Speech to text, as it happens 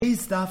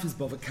daf is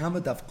Bava Kama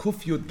daf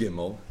Kuf Yud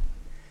Gimel,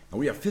 and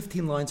we are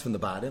 15 lines from the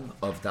bottom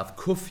of daf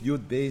Kuf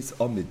Yud Beis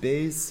Amid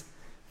Beis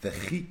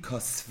V'chi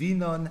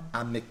Kosvinon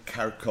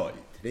Amikarkoi.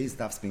 Today's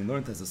daf is being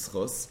learned as a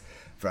schos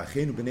for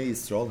Achenu Bnei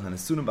Yisrael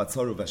Hanasunim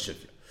Batzaru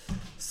Vashivya.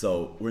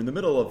 So we're in the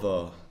middle of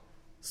a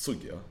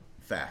sugya.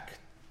 In fact,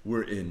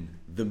 we're in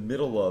the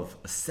middle of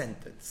a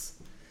sentence.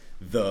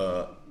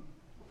 The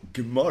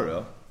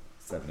Gemara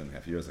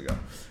 7.5 years ago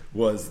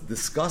was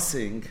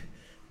discussing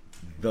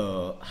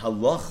the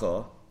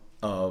halacha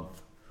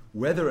of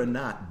whether or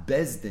not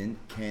Bezdin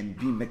can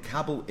be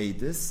mekabel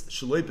edis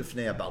shaloi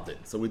b'fnei abaldin.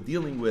 So we're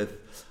dealing with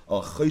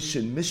a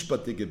choshen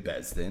mishpatige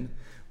Bezdin,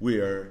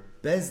 where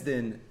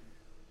Bezdin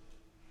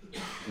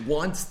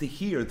wants to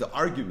hear the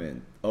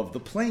argument of the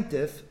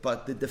plaintiff,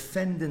 but the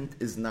defendant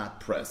is not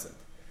present.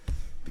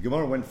 The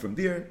Gemara went from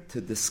there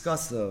to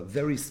discuss a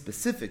very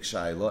specific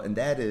shaila, and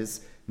that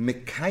is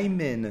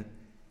mekaymin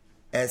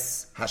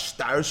es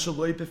hashtar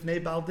shaloi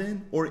b'fnei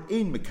baldin, or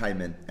ein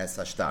mekaymen es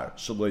hashtar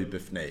shaloi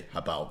b'fnei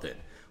habaldin.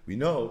 We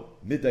know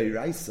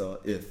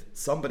midairaisa, if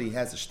somebody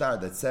has a shtar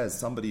that says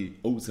somebody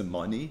owes him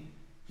money,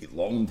 he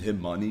loaned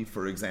him money,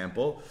 for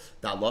example,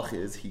 the halach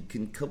is he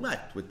can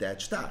collect with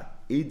that shtar.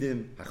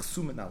 Edim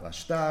hachsumen al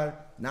hashtar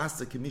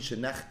nasa kemisha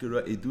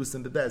nechgera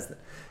edusim bebezdin,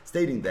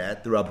 stating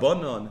that the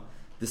Rabbanon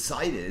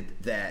decided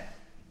that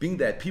being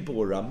that people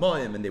were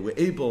Ramayim and they were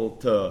able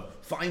to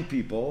find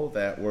people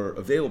that were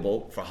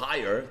available for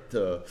hire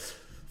to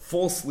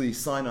falsely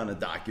sign on a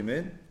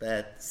document,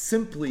 that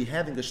simply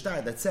having a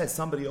shtar that says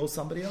somebody owes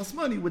somebody else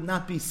money would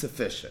not be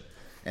sufficient.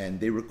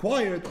 And they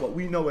required what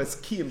we know as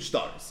kiyum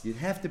shtars. You'd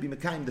have to be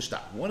mekayim the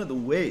shtar. One of the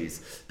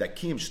ways that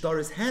kiyum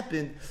shtars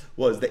happened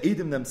was the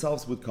Edom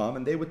themselves would come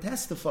and they would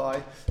testify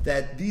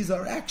that these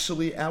are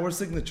actually our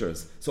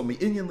signatures. So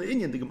mi'inyan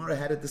le'inyan, the Gemara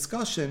had a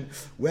discussion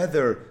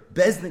whether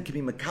Bezdin could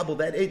be mekabel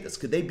that edus.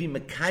 Could they be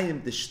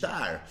mekayim the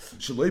shtar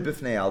shaloi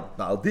b'fnei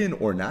baldin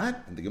or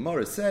not? And the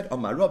Gemara said,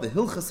 Amarav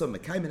hilchasa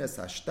mekayim es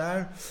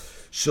hashtar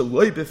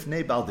shaloi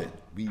b'fnei baldin.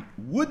 We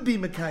would be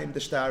mekayim the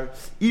shtar,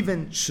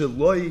 even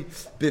shaloi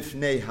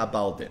b'fnei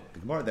habaldin. The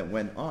Gemara then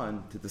went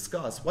on to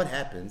discuss what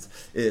happens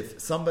if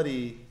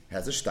somebody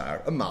has a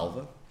shtar, a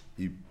malva,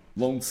 he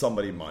loans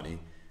somebody money,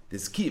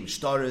 this kiyum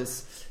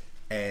shtaris,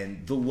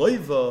 and the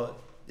loiva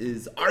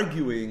is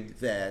arguing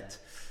that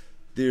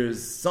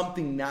there's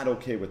something not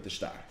okay with the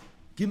shtar.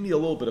 Give me a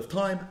little bit of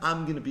time,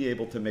 I'm going to be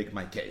able to make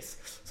my case.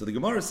 So the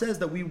Gemara says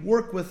that we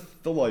work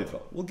with the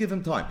loiva. We'll give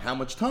him time. How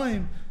much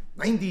time?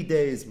 90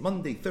 days,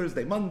 Monday,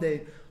 Thursday,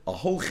 Monday, a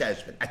whole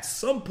cheshbon. At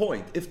some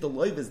point, if the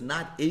loiv is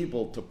not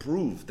able to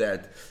prove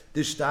that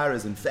this shtar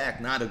is in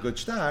fact not a good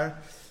shtar,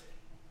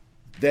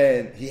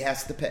 then he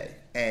has to pay.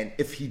 And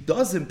if he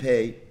doesn't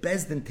pay,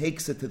 Bezdin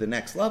takes it to the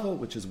next level,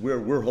 which is where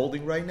we're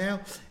holding right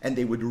now, and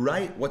they would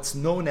write what's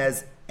known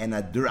as an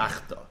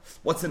adrachta.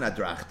 What's an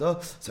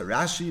adrachta? So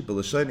Rashi,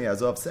 B'Lashoni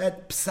Azov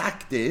said,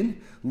 Psakdin,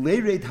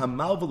 Leired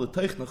Hamalva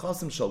L'toich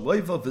Nechasim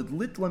Shaloiva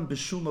V'dlitlan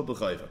B'shuma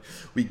B'chayva.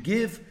 We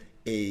give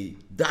a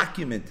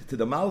document to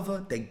the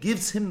Malva that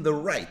gives him the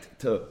right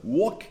to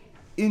walk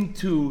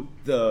into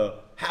the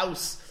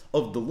house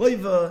of the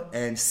Loiva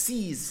and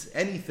seize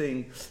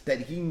anything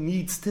that he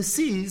needs to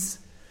seize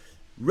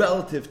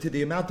relative to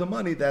the amount of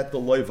money that the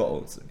loiva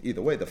owes.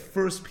 Either way, the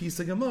first piece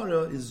of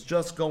Gemara is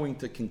just going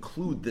to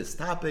conclude this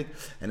topic,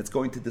 and it's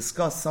going to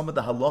discuss some of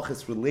the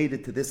halachas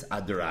related to this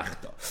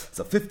adarachta.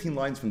 So 15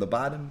 lines from the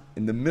bottom,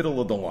 in the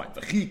middle of the line.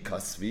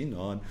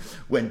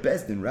 When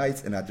Bezdin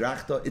writes an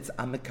adarachta, it's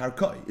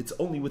amikarkoi. It's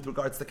only with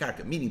regards to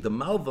karka, meaning the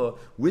malva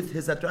with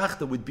his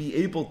adarachta would be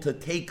able to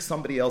take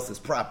somebody else's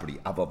property.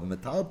 But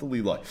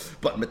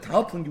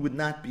metaltalin you would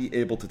not be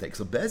able to take.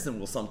 So Bezdin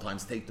will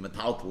sometimes take the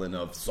metaltalin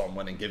of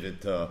someone and give it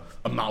to a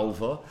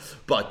malva,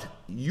 but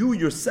you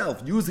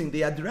yourself, using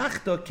the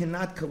adrachta,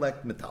 cannot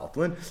collect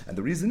metaltalin, and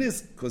the reason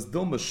is because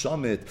dilma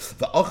shamit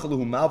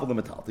va'achaluhu malva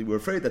metaltalin. We're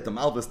afraid that the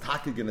malva is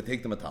taka going to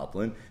take the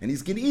metaltalin, and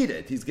he's going to eat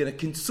it, he's going to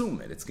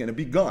consume it, it's going to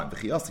be gone. And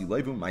then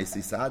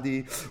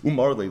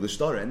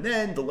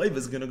the leiva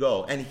is going to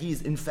go, and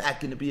he's in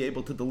fact going to be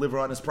able to deliver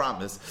on his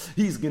promise.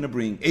 He's going to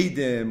bring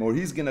edim, or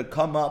he's going to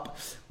come up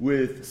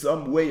with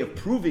some way of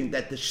proving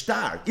that the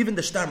shtar, even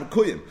the shtar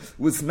mekuyim,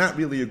 was not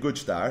really a good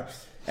shtar.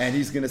 And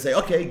he's going to say,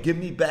 okay, give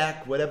me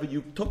back whatever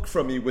you took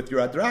from me with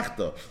your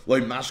adrachta.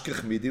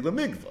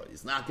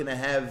 He's not going to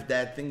have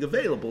that thing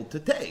available to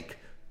take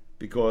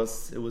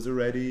because it was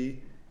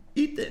already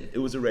eaten. It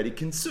was already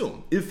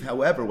consumed. If,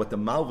 however, what the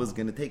malva is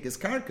going to take is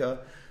karka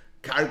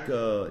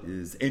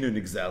is enu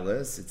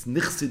nigzeles, it's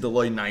nichsi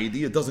deloy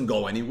naidi, it doesn't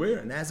go anywhere,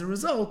 and as a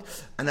result,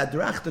 an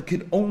adrachta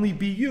can only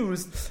be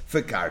used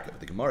for karka.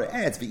 The Gemara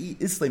adds, v'i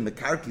islay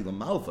mekarki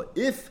l'malva,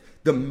 if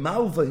the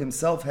malva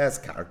himself has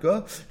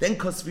karka, then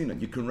kosvina.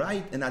 You can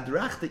write an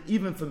adrachta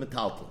even for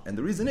metaltal. And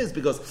the reason is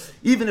because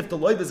even if the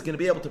loiva is going to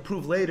be able to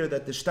prove later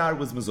that the shtar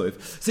was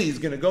mezoif, see, he's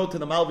going to go to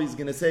the malva, he's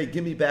going to say,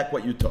 give me back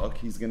what you took.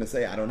 He's going to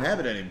say, I don't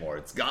have it anymore,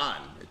 it's gone.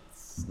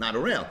 He's not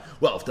around.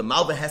 Well, if the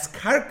Malva has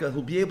karka,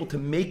 he'll be able to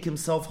make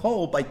himself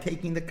whole by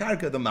taking the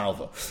karka of the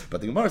Malva.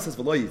 But the Gemara says,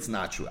 "V'loi, it's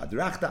not true.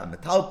 Adrachta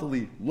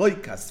metaltali loy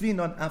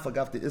kasvinon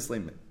afagavte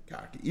islam."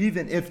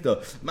 Even if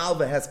the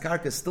Malva has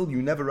karka, still you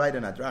never write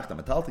an adrachta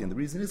metaltali, and the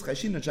reason is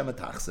chashin and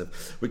shematachsev.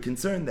 We're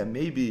concerned that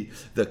maybe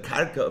the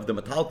karka of the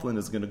metaltalin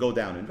is going to go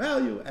down in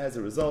value. As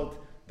a result,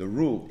 the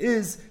rule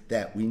is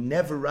that we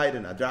never write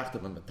an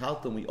adrachta on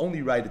metaltalin. We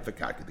only write it for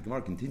karka. The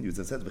Gemara continues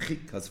and says,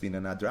 "V'chik kasvin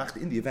an adrachta."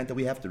 In the event that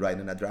we have to write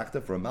an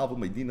adrachta for a Malva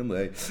moedinim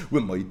le,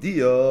 with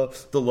moedia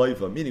the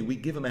loiva, meaning we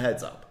give him a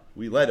heads up.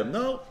 We let him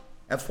know,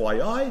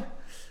 FYI,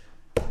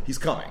 he's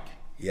coming.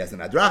 He has an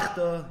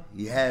adrachta.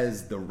 He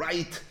has the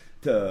right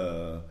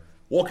to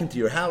walk into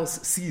your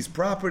house, seize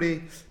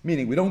property,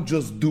 meaning we don't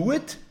just do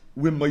it,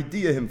 we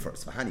maidia him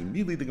first.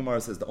 Immediately the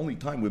Gemara says the only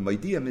time we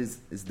maidia him is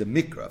the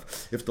mikrav.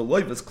 If the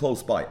loiv is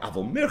close by,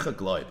 avol mirchak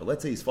loiv, but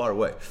let's say he's far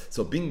away.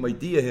 So being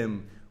maidia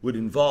him would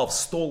involve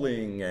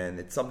stalling, and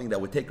it's something that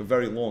would take a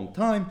very long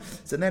time.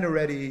 So then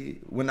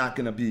already we're not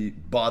going to be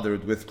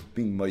bothered with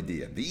being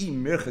maidia.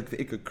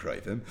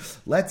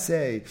 Let's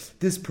say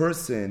this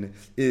person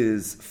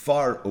is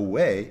far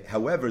away.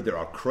 However, there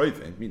are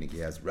kroivim, meaning he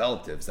has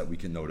relatives that we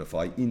can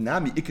notify.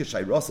 Inami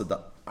ikashai rasa da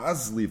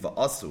azli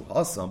va'asu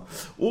hasam,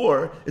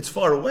 or it's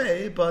far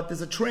away, but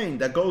there's a train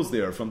that goes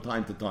there from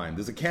time to time.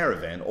 There's a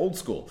caravan, old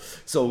school.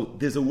 So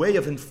there's a way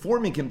of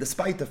informing him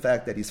despite the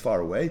fact that he's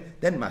far away.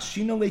 Then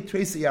mashina le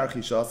tresi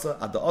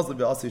yarchishasa ad azli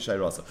va'asu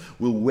shayrasa.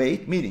 We'll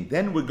wait, meaning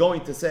then we're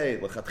going to say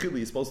l'chatchili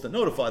you're supposed to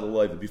notify the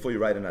loiva before you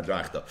write an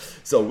adrachta.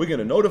 So we're going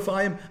to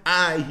notify him.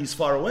 He's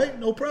far away,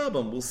 no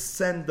problem. We'll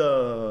send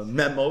a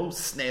memo,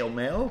 snail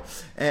mail,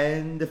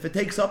 and if it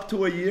takes up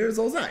to a year,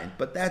 zolzain.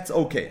 But that's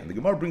okay. And the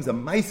Gemara brings a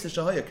ma'aseh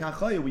shahaya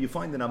where you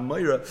find an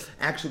Amira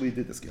actually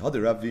did this.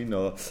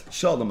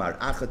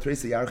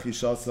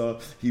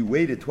 He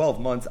waited 12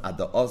 months at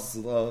the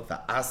Osla,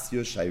 the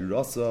Asya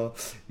Shairasa,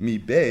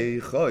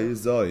 Mibei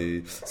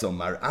Choizoi. So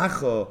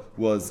Mar'acha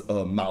was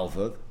a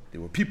Malva. There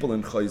were people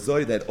in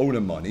Choizoi that owed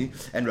him money,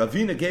 and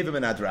Ravina gave him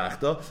an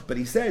adrachta, but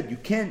he said, you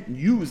can't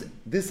use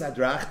this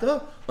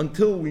adrachta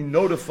until we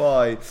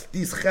notify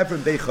these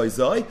Chevron Bei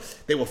Choizoi.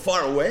 They were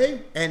far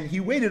away, and he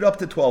waited up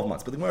to 12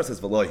 months. But the Gemara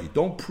says, V'lohi,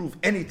 don't prove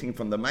anything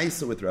from the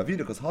Maisa with Ravina,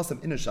 because Hasam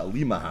Inasha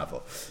Lima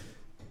Hava.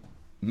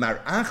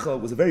 Mar'acha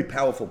was a very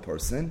powerful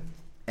person,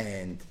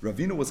 and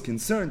Ravina was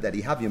concerned that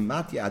he have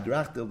yamati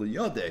adrachta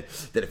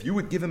liyode, that if you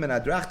would give him an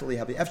adrachta, he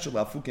have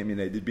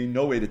there'd be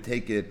no way to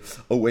take it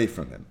away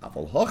from him.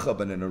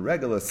 But in a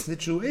regular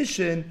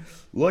situation,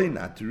 but in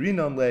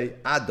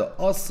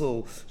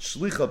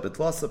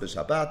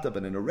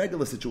a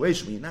regular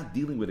situation, when you're not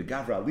dealing with a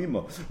gavra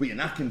alima, where you're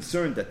not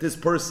concerned that this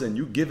person,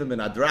 you give him an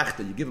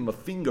adrachta, you give him a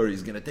finger,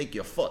 he's going to take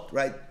your foot,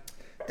 right?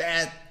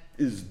 That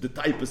is the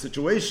type of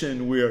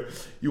situation where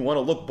you want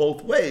to look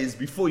both ways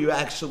before you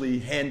actually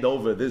hand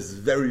over this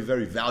very,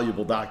 very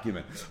valuable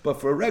document.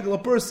 But for a regular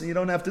person, you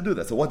don't have to do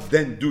that. So what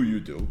then do you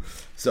do?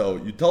 So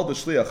you tell the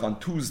shliach on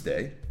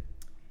Tuesday.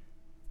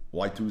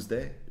 Why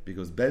Tuesday?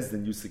 Because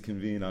Bezdin used to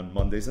convene on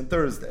Mondays and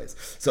Thursdays.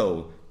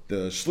 So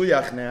the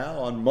shliach now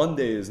on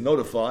Monday is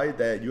notified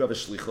that you have a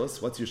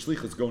shlichus. What's your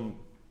shlichus going?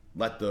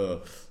 Let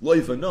the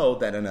loiva know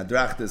that an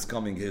adrachta is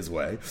coming his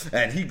way,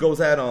 and he goes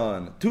out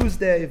on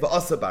Tuesday,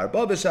 v'asa bar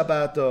baba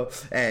Shabbato,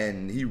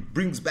 and he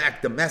brings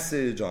back the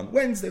message on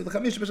Wednesday, and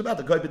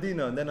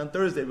then on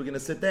Thursday we're going to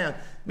sit down.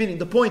 Meaning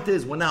the point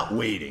is we're not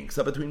waiting.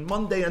 So between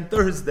Monday and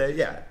Thursday,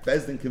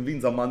 Bezdin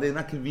convenes on Monday,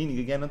 not convening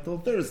again until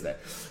Thursday.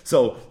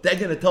 So they're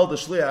going to tell the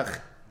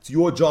shliach, it's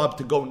your job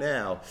to go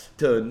now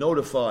to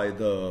notify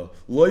the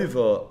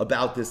loiva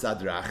about this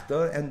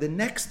adrachta, and the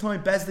next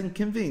time Bezdin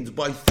convenes,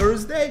 by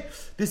Thursday,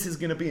 this is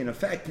going to be in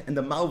effect, and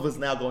the malva is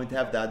now going to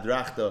have the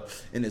adrachta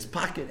in his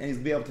pocket, and he's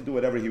going to be able to do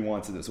whatever he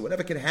wants to do. So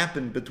whatever can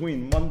happen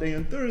between Monday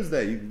and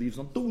Thursday, he leaves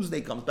on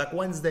Tuesday, comes back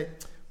Wednesday.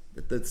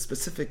 The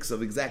specifics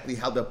of exactly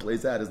how that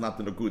plays out is not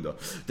the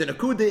nakuda. The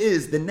nakuda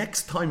is the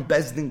next time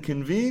Bezdin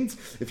convenes,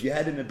 if you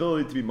had an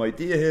ability to be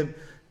maitia him,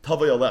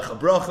 Tavay alecha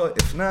bracha.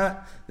 If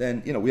not,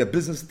 then we have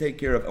business to take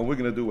care of, and we're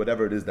going to do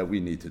whatever it is that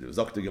we need to do.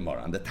 Zakta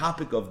Gemara on the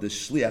topic of the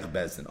shliach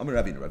bezdin. Amar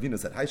Ravina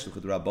said, "Hay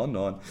shlichut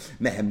rabbanon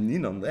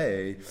mehemninon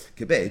le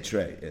kebei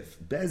trei." If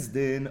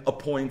bezdin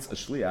appoints a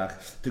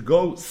shliach to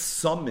go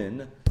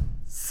summon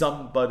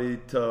somebody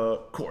to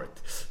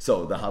court,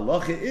 so the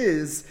halacha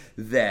is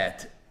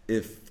that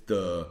if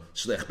the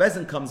shliach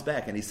bezdin comes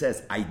back and he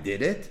says, "I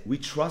did it," we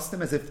trust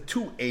him as if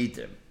two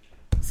eidim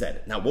said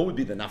it. Now, what would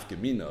be the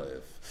nafkamina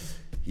if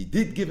he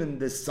did give him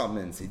this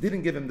summons, he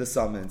didn't give him the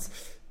summons?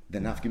 The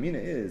nafkamina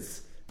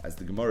is, as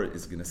the Gemara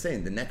is going to say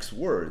in the next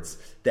words,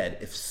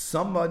 that if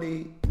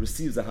somebody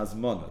receives a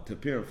hazmana to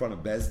appear in front of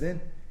Bezdin,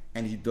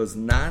 and he does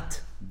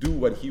not do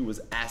what he was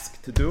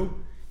asked to do,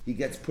 he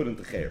gets put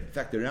into chair. In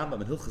fact, the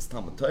Rambam in Hilchas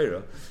Talmud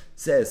Torah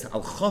says,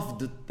 Al Chav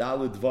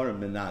Daled Dvarim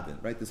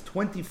Menadin, right? There's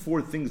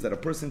 24 things that a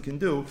person can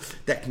do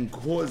that can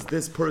cause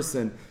this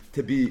person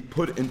to be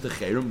put into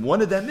chayrim.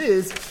 One of them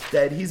is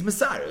that he's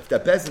Messiah.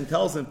 That Bezdin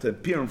tells him to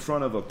appear in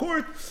front of a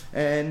court,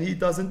 and he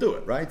doesn't do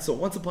it, right? So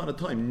once upon a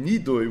time,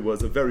 Nidui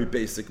was a very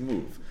basic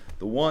move.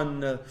 the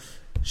one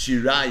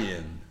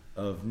shirayim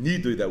of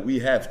nidui that we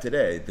have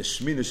today, the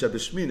Shmina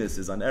Shebeshminis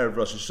is on Erev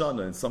Rosh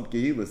Hashanah, and some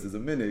kehilas is a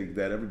minig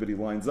that everybody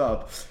lines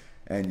up,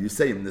 and you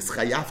say,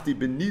 "Nischayafti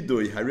ben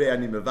nidui, harei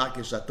ani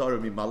mevakesh atar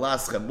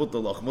mimalascha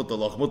mutalach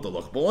mutalach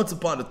mutalach." But once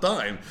upon a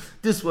time,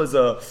 this was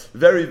a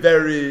very,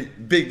 very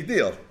big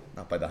deal.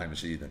 Not by the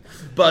Haimish Eden.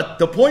 But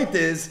the point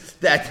is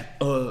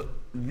that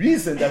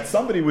reason that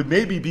somebody would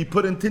maybe be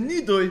put into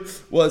nidui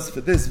was for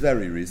this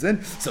very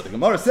reason. So the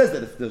Gemara says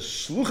that if the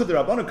shluchah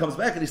d'Rabbanan comes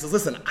back and he says,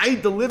 "Listen, I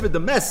delivered the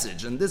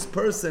message," and this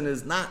person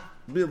is not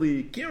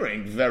really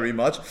caring very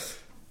much,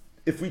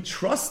 if we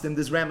trust him,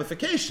 there's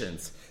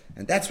ramifications.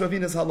 And that's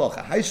Ravina's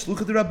halacha.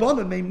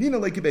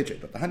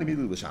 But the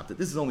Hanimili l'shamta.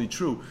 This is only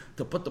true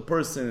to put the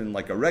person in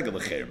like a regular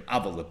cherem.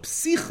 Aval a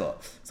psicha.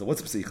 So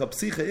what's psicha?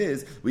 Psicha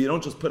is where you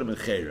don't just put him in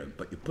cherem,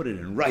 but you put it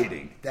in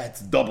writing.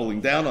 That's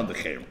doubling down on the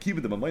cherem.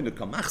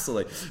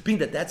 Being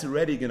that that's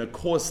already going to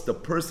cost the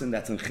person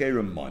that's in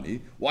cherem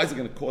money. Why is it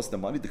going to cost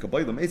them money?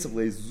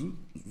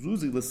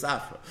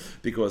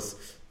 Because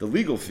the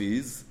legal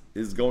fees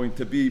is going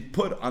to be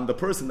put on the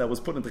person that was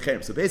put into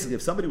cherem. So basically,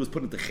 if somebody was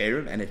put into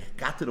cherem and it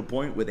got to the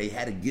point where they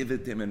had to give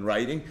it to him in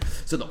writing,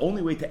 so the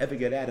only way to ever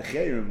get out of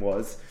cherem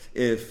was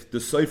if the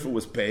sofer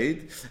was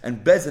paid,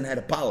 and Bezin had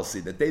a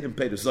policy that they didn't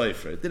pay the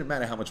sofer. It didn't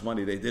matter how much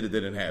money they did or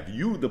didn't have.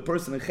 You, the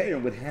person in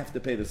cherem, would have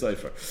to pay the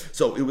sofer.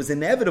 So it was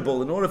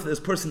inevitable, in order for this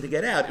person to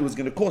get out, it was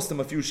going to cost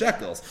them a few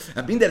shekels.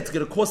 And being that it's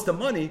going to cost them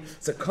money,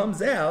 so it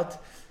comes out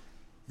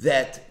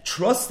that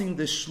trusting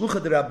the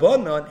shluchah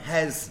d'Rabbanan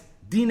has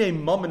Dine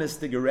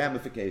moministic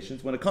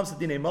ramifications. When it comes to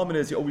Dine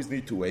mominis, you always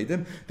need to weigh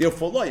them.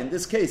 Therefore, in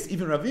this case,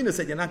 even Ravina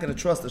said you're not going to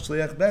trust the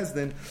Shliach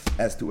Bezdin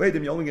as to weigh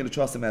them, you're only going to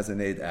trust him as an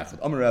Eid Echad.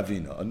 Amar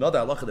Ravina. Another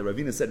halacha that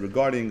Ravina said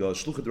regarding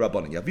Shluchat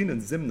Rabbanan. Yavin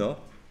and Zimna,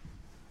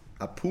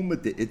 Apuma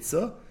de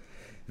Itza,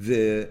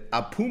 the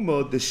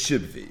Apuma de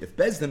Shibvi. If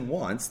Bezdin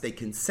wants, they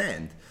can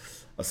send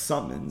a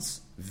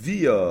summons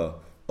via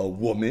a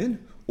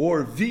woman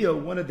or via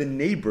one of the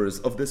neighbors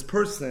of this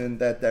person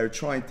that they're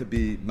trying to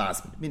be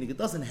masmin. Meaning it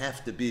doesn't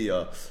have to be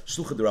a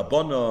shluchah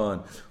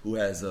d'Rabbanan who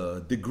has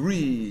a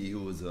degree,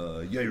 who's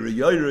a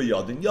yaira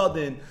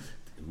yadin,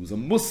 who's a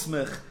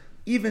musmech,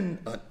 even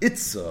an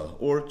itza,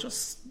 or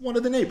just one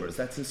of the neighbors.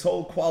 That's his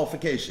whole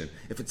qualification.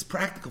 If it's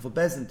practical for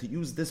Bezin to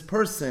use this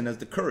person as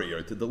the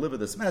courier to deliver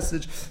this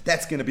message,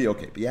 that's going to be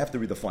okay. But you have to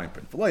read the fine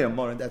print.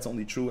 And that's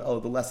only true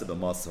the less of a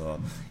masa.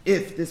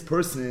 If this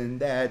person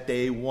that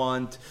they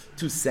want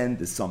to send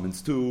the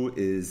summons to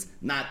is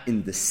not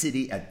in the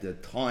city at the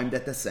time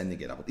that they're sending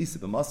it, but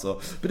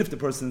if the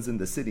person's in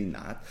the city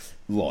not,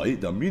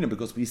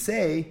 because we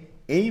say,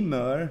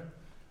 Eimer,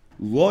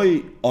 Loi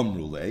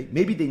Amrule,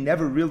 maybe they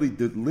never really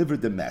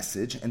delivered the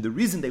message, and the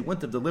reason they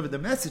wouldn't have delivered the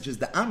message is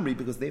the Amri,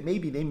 because they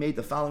made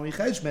the following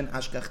cheshbon,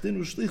 Ashkachtinu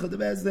Shlicha de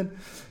Bezdin.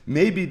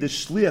 Maybe the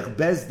Shliach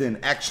Bezdin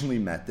actually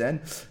met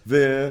then,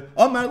 the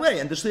Amarle,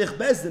 and the Shliach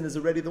Bezdin is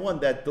already the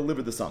one that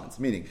delivered the summons.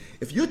 Meaning,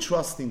 if you're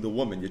trusting the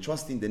woman, you're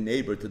trusting the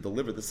neighbor to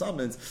deliver the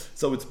summons,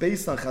 so it's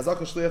based on Chazaka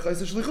Shliach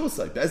Chaysa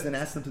Shlichusai. Bezdin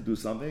asked them to do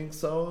something,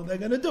 so they're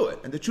going to do it.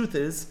 And the truth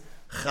is,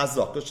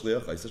 Chazaka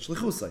Shliach Chaysa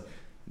Shlichusai.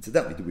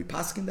 Incidentally, do we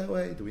paskin that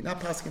way? Do we not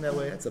paskin that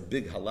way? That's a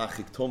big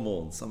halachic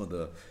tomol in some of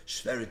the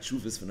shveret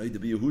shuvas for Noida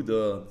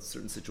Yehuda.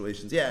 Certain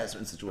situations, yeah,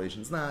 certain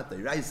situations not. The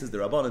Reises, the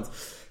Rabbanans,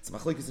 it's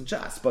machlokes and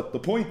chas. But the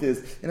point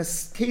is, in a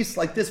case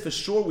like this, for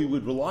sure we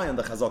would rely on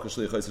the chazaka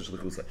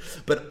shlichusay,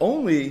 but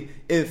only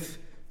if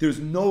there's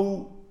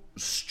no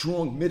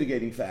strong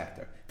mitigating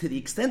factor. To the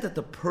extent that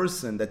the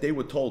person that they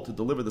were told to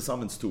deliver the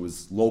summons to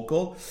is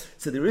local,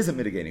 so there is a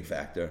mitigating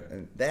factor,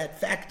 and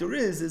that factor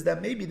is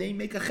that maybe they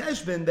make a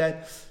cheshbon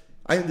that.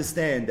 I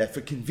understand that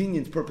for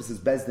convenience purposes,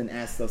 Bezdin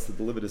asked us to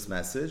deliver this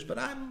message, but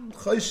I'm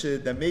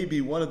choshed that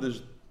maybe one of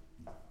the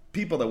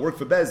people that work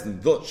for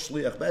Bezdin, the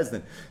Shliach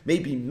Bezdin,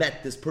 maybe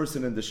met this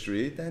person in the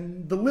street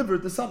and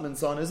delivered the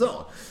summons on his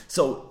own.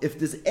 So if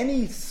there's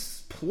any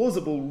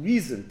plausible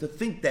reason to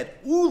think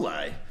that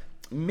Ulai,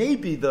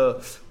 maybe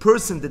the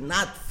person did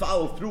not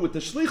follow through with the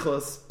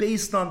shlichus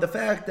based on the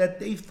fact that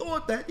they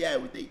thought that,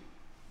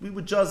 we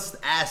would just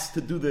ask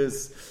to do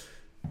this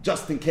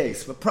just in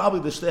case, but probably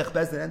the Shliach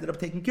Bezdin ended up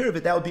taking care of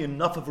it. That would be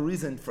enough of a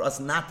reason for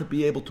us not to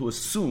be able to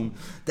assume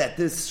that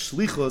this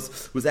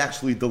shlichus was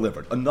actually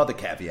delivered. Another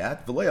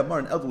caveat,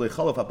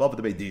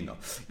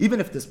 even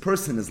if this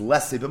person is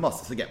less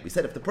b'masa. Again, we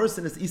said if the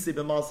person is isei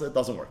b'masa, it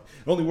doesn't work.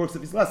 It only works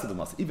if he's less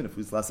b'masa. Even if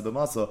he's less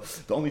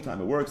b'masa, the only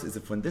time it works is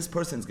if when this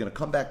person is going to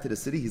come back to the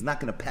city, he's not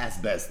going to pass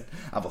Bezdin.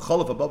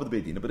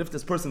 But if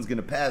this person is going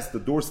to pass the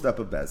doorstep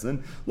of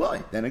Bezdin,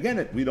 why? Then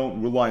again, we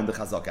don't rely on the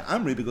chazaka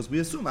amri because we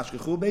assume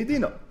ashkechu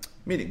beidina.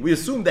 Meaning, we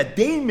assume that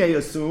they may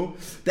assume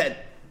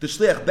that the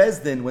Shliach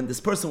Bezdin, when this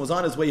person was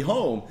on his way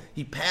home,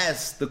 he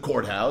passed the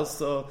courthouse,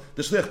 so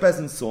the Shliach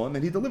Bezdin saw him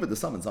and he delivered the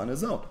summons on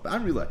his own. But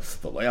I'm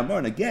realized,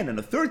 and again, and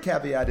the third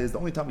caveat is, the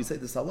only time we say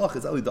this halach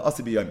is only the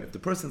asi b'yom. If the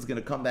person's going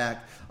to come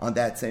back on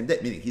that same day,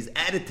 meaning he's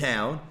out of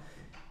town,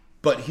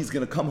 but he's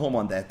going to come home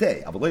on that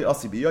day. But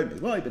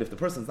if the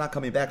person's not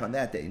coming back on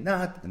that day, and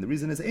the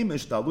reason is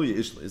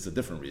is a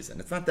different reason.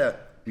 It's not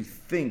that we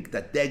think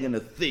that they're going to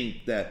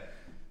think that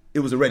it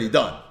was already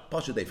done.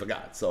 Pasha, they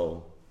forgot.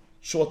 So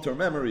short-term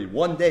memory,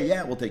 one day,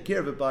 we'll take care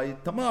of it. By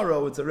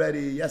tomorrow, it's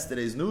already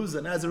yesterday's news,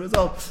 and as a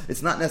result,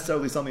 it's not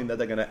necessarily something that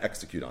they're going to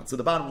execute on. So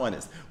the bottom line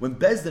is, when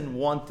Bezdin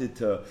wanted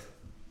to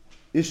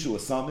issue a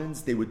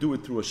summons, they would do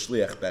it through a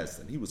shliach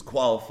Bezdin. He was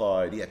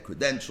qualified, he had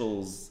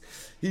credentials,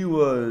 he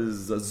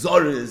was a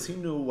Zoris, he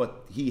knew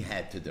what he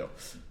had to do.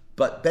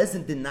 But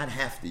Bezdin did not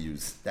have to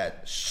use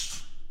that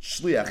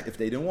shliach if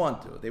they didn't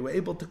want to. They were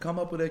able to come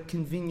up with a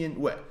convenient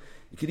way.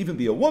 It could even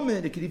be a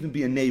woman, it could even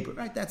be a neighbor,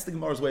 right? That's the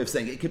Gemara's way of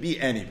saying it. It could be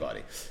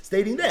anybody.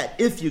 Stating that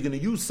if you're going to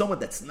use someone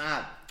that's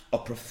not a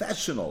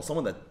professional,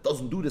 someone that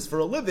doesn't do this for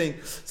a living,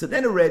 so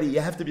then already you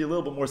have to be a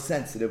little bit more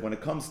sensitive when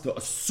it comes to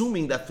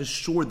assuming that for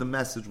sure the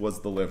message was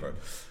delivered.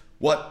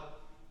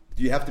 What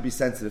do you have to be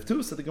sensitive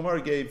to? So the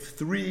Gemara gave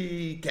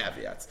 3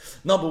 caveats.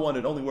 Number 1,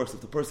 it only works if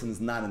the person is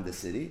not in the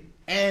city,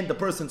 and the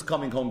person's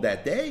coming home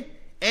that day,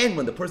 and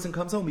when the person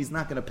comes home, he's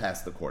not going to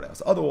pass the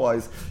courthouse.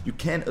 Otherwise, you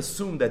can't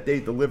assume that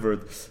they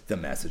delivered the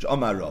message.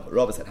 Amar Rava.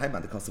 Rava said,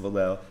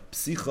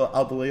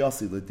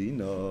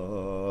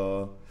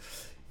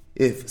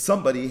 if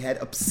somebody had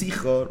a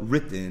psicha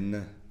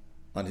written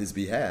on his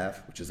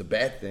behalf, which is a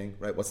bad thing,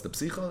 right? What's the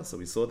psicha? So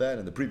we saw that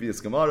in the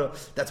previous Gemara.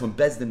 That's when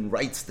Bezdin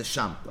writes the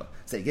shamta.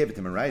 So he gave it to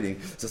him in writing.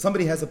 So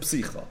somebody has a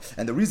psicha.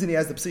 And the reason he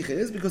has the psicha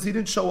is because he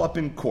didn't show up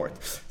in court.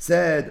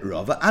 Said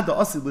Rava,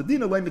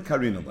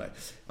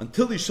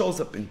 until he shows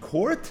up in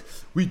court,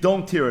 we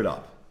don't tear it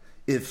up.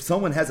 If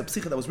someone has a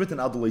psicha that was written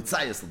not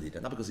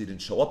because he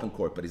didn't show up in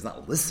court, but he's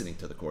not listening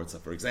to the court. So,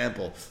 for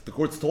example, the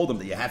court's told him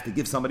that you have to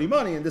give somebody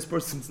money, and this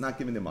person's not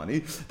giving the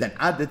money, then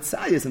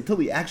until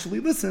he actually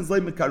listens,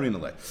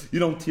 you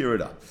don't tear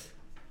it up.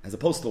 As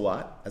opposed to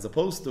what? As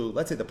opposed to,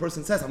 let's say the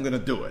person says, I'm going to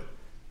do it.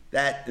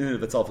 That in and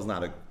of itself is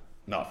not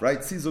enough,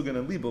 right? So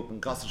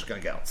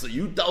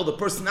you tell the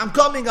person, I'm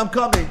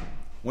coming.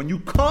 When you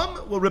come,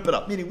 we'll rip it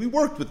up. Meaning, we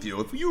worked with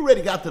you. If you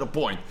already got to the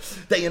point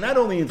that you're not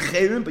only in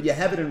chayrim, but you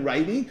have it in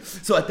writing,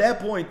 so at that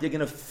point, you're going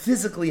to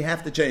physically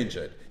have to change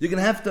it. You're going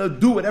to have to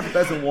do whatever the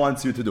person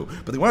wants you to do.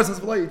 But the Gemara says,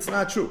 well, it's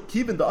not true.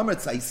 Even the Amr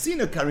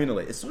Tzaisina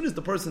Karinale. As soon as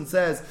the person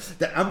says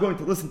that I'm going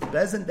to listen to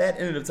Bezin, that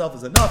in and of itself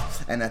is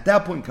enough. And at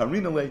that point,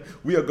 Karinale,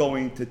 we are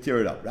going to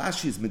tear it up.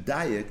 Rashi is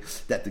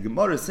medayik that the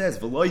Gemara says,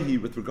 Veloihi,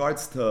 with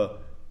regards to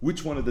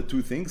which one of the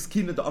two things?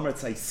 Kina the Amr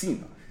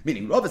Tzaisina.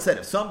 Meaning, Rava said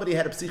if somebody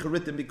had a psicha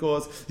written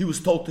because he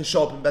was told to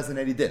show up in Bezin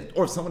and he didn't,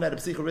 or if someone had a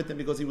psicha written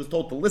because he was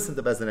told to listen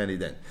to Bezin and he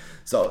didn't.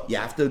 So you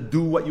have to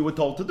do what you were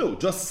told to do.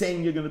 Just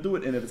saying you're going to do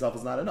it in of itself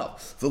is not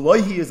enough. The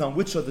loihi is on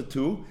which of the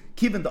two?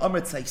 Kivin the Amr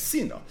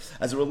Tzaisina.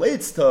 As it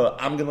relates to,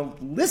 I'm going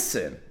to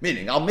listen,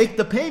 meaning I'll make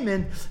the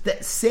payment,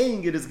 that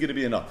saying it is going to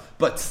be enough.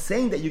 But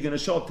saying that you're going to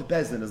show up to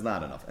Bezin is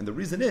not enough. And the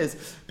reason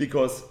is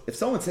because if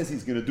someone says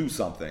he's going to do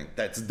something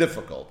that's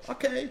difficult,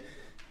 okay,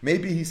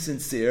 maybe he's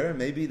sincere,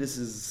 maybe this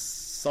is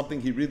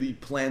something he really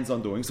plans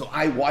on doing. So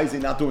why is he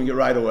not doing it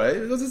right away?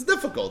 Because it's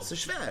difficult.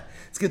 It's shver.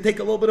 It's going to take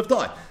a little bit of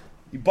time.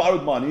 He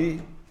borrowed money.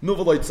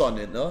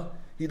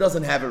 He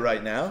doesn't have it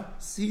right now.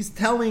 So he's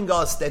telling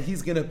us that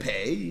he's going to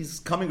pay. He's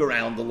coming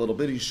around a little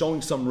bit. He's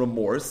showing some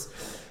remorse.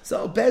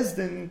 So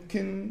Bezdin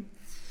can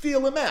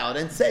feel him out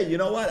and say, you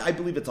know what? I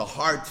believe it's a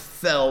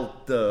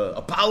heartfelt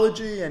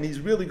apology, and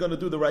he's really going to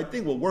do the right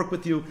thing. We'll work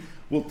with you.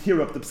 We'll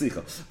tear up the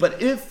psicha. But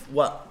if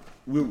what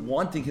we're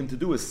wanting him to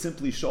do is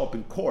simply show up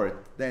in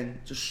court, then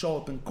just show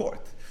up in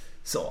court.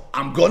 So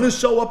I'm going to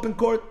show up in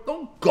court.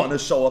 Don't gonna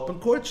show up in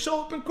court.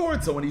 Show up in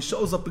court. So when he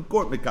shows up in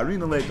court, mekarin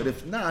alei. But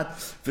if not,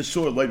 for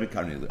sure, loy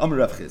mekarin alei. Amar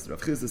Rav Chizda.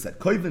 Rav Chizda said,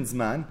 koivin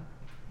zman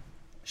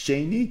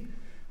sheni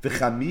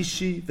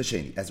v'chamishi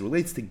v'sheni. As it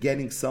relates to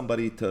getting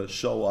somebody to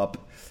show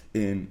up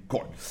in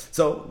court.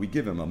 So we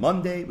give him a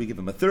Monday, we give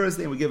him a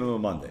Thursday, and we give him a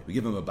Monday. We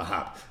give him a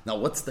Bahab. Now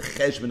what's the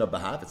cheshbon of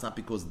Bahab? It's not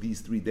because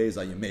these 3 days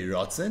are Yemei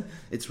Ratzin.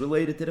 It's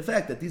related to the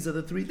fact that these are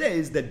the 3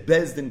 days that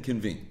Bezdin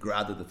convened.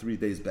 Rather, the 3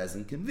 days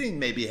Bezdin convened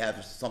maybe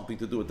have something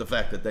to do with the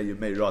fact that they're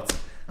Yemei Ratzin.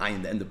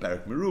 In the end of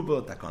Parak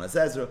Meruba, Takonas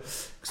Ezra,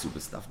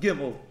 Ksubas Taf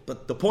Gimel.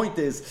 But the point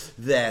is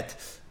that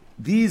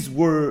these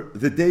were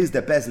the days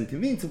that Bezdin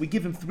convened, so we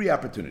give him 3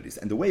 opportunities.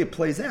 And the way it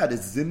plays out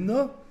is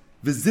Zimna,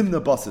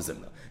 V'Zimna Basa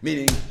Zimna.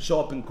 Meaning,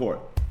 show up in court.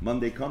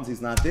 Monday comes,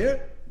 he's not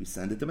there, we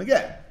send it to him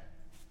again.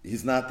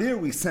 He's not there,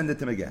 we send it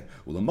to him again.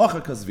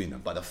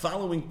 By the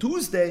following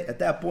Tuesday, at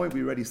that point,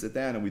 we already sit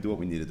down and we do what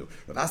we need to do.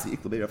 Rav Asi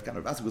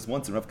was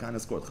once in Rav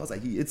Kana's court.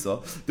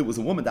 There was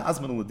a woman, the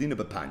Azman Ladina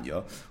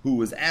Bepanya, who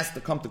was asked to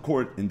come to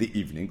court in the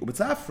evening. She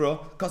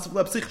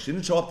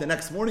didn't show up the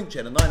next morning. She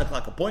had a 9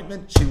 o'clock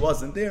appointment. She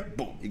wasn't there.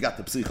 Boom, he got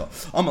the psicha.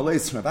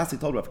 Rav Asi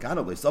told Rav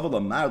Kana,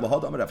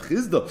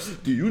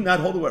 do you not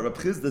hold what Rav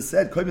Chizda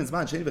said,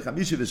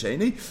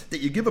 that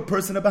you give a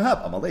person a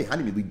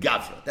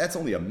bahab? That's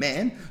only a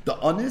man, the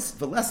albanis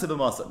v'lesa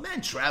b'masa.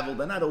 Men travel;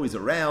 they're not always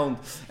around,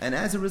 and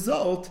as a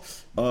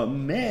result,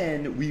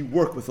 men we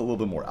work with a little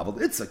bit more. Aval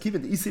itzak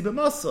even the isi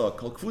b'masa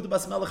kol kvuda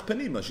bas melech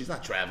penima. She's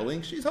not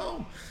traveling; she's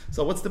home.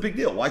 So what's the big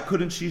deal? Why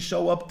couldn't she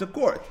show up to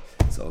court?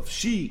 So if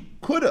she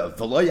could have,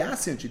 v'lo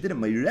yasin, she did it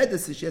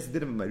mayredes. She has to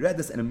did it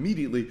mayredes, and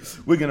immediately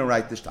we're going to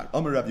write this tag.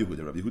 Amar Rav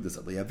Yehuda. Rav Yehuda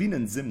said, "Le'yavin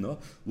and zimna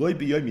loy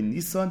b'yomi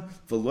Nisan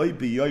v'loy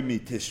b'yomi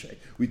Tishrei."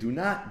 We do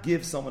not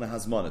give someone a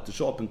hazmana to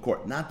show up in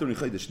court, not during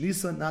Chodesh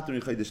Nisan, not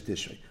during Chodesh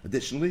Tishrei.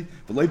 Additionally,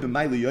 v'loy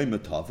b'mayli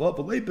yomi Tava,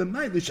 v'loy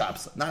b'mayli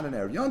Shabbos, not on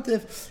Erev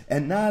Yontif,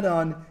 and not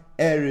on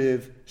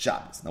Erev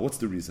Shabbos. Now, what's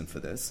the reason for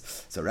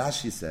this? So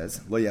Rashi says,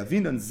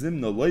 "Le'yavin and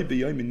zimna loy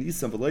b'yomi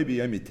Nisan v'loy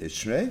b'yomi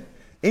Tishrei."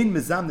 Ein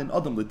mezamnin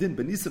adam ledin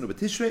benisan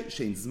u'betishrei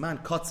shein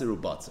zman katzer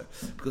u'batzer.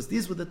 Because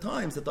these were the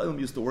times that the Olam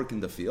used to work in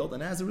the field,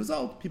 and as a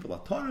result, people are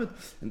tired,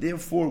 and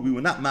therefore we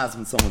were not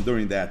mazmin someone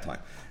during that time.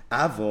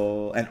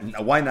 Avo, and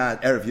why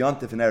not Erev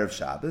Yontif and Erev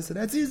Shabbos? And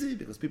that's easy,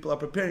 because people are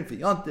preparing for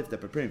Yontif, they're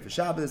preparing for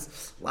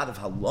Shabbos, a lot of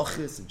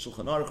halachis and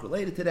Shulchan Aruch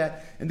related to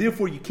that, and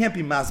therefore you can't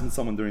be mazmin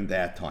someone during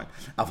that time.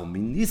 Avo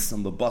min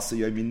nisan lebasa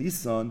yoy min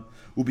nisan,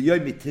 u'biyoy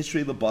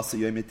mitishrei lebasa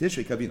yoy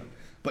mitishrei kavina.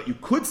 But you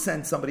could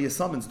send somebody a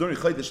summons during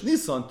Chodesh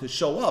Nisan to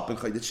show up in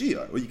Chodesh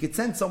Iyar, or you could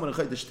send someone in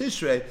Chodesh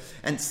Tishrei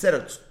and set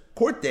a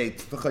court date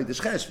for Chodesh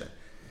Cheshvan.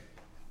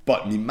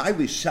 But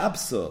mimayli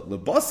shabsa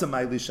lebasa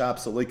mayli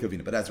shabsa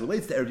leikavina. But as it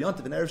relates to Erev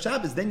Yontif and Erev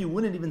Shabbos, then you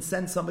wouldn't even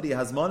send somebody a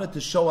hazmana to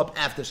show up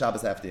after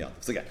Shabbos after Yontif.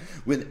 So again,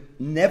 we're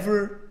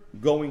never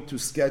going to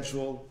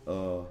schedule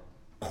a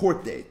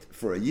court date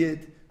for a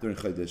yid during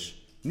Chodesh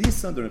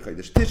Nisan, during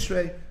Chodesh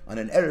Tishrei, on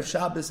an Erev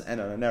Shabbos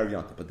and on an Erev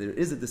Yontif. But there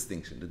is a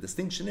distinction. The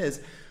distinction is,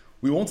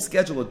 we won't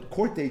schedule a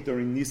court date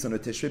during Nisan or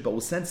Tishrei, but we'll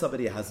send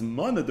somebody a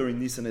hazmana during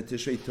Nisan and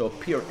Tishrei to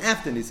appear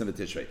after Nisan and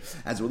Tishrei.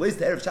 As it relates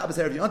to Erev Shabbos,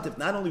 Erev Yontif,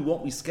 not only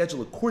won't we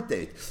schedule a court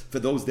date for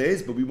those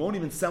days, but we won't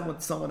even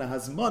send someone a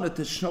hazmana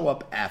to show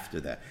up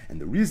after that.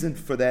 And the reason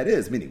for that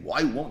is, meaning,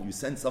 why won't you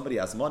send somebody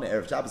a hazmana,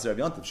 Erev Shabbos, Erev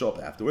Yontif, show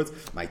up afterwards?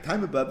 My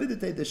time of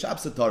Bavidite, the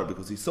Shabbos Torah,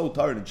 because he's so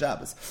tired in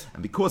Shabbos.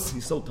 And because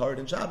he's so tired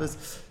in Shabbos,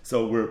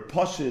 so we're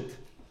pashit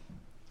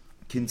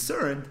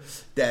concerned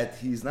that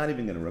he's not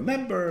even going to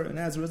remember, and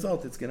as a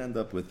result, it's going to end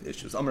up with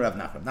issues. Amar Rav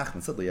Nachman.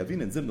 Nachman said,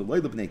 "Le'yavin and zimna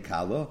loy lebnei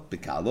kala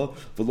bekala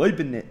v'loy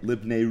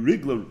lebnei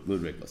rigla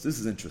l'riglos." This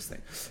is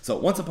interesting. So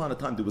once upon a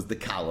time, there was the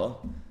kala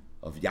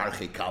of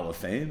Yarchei Kala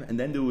fame, and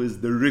then there was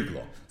the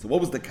rigla. So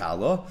what was the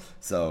kala?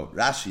 So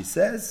Rashi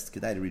says,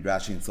 could I read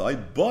Rashi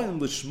inside?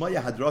 Bo'im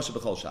l'shmaya hadrasha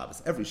b'chol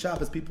Shabbos. Every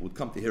Shabbos, people would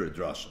come to hear a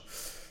drasha.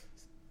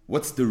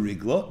 What's the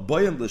rigla?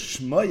 Boyan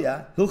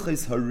l'shmaya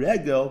hilchas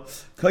haregel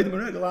kaidem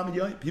haregel amid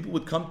yoyim. People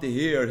would come to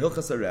hear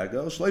hilchas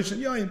haregel shloishin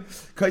yoyim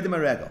kaidem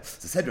haregel.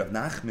 So said Rav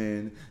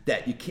Nachman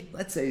that you can't.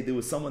 Let's say there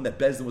was someone that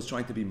Bezdin was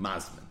trying to be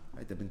mazman.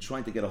 Right? They've been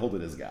trying to get a hold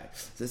of this guy.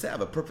 So they say, I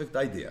have a perfect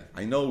idea.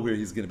 I know where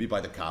he's going to be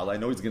by the kala. I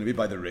know he's going to be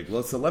by the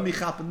rigla. So let me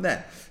chop him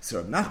then. So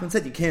Rav Nachman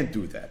said you can't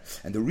do that.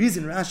 And the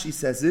reason Rashi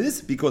says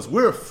is because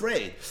we're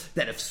afraid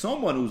that if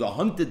someone who's a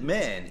hunted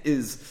man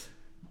is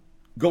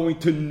going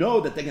to know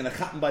that they're going to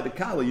chop him by the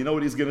kala, you know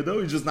what he's going to do?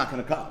 He's just not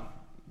going to come.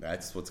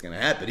 That's what's going to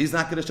happen. He's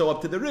not going to show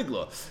up to the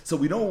rigla. So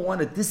we don't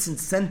want to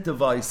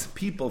disincentivize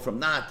people from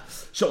not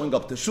showing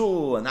up to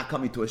shul and not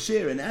coming to a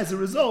shir. And as a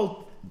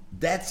result,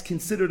 that's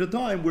considered a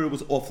time where it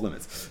was off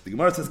limits. The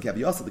Gemara says,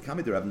 Kaviyasa, the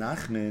Kamid Rav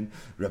Nachman.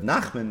 Rav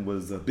Nachman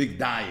was a big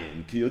daya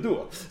in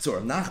Kiyodua. So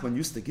Rav Nachman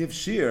used to give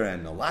shir,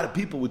 and a lot of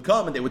people would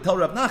come and they would tell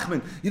Rav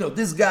Nachman, you know,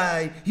 this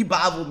guy, he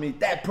baveled me,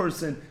 that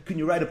person, can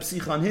you write a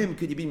psich on him?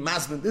 Could you be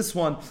masman this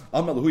one?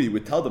 He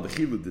would tell them,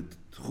 he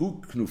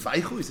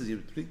says,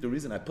 the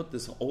reason I put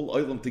this whole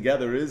oilam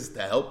together is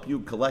to help you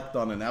collect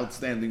on an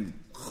outstanding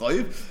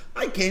chayiv.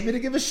 I came here to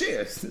give a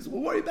share.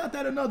 We'll worry about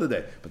that another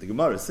day. But the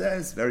Gemara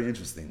says, very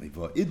interestingly,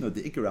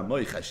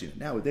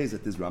 nowadays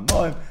at this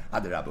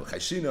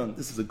Ramoyim,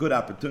 this is a good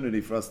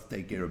opportunity for us to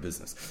take care of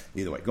business.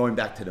 Either way, going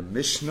back to the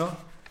Mishnah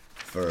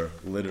for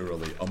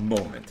literally a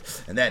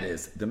moment. And that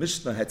is, the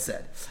Mishnah had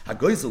said,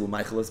 Hagoizel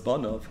u'maichelas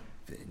banov,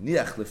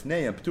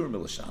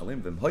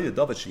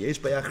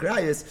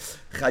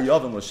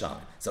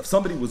 so if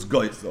somebody was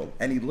goizel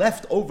and he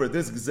left over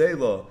this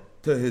gzela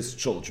to his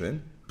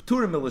children,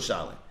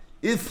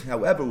 if,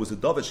 however, it was a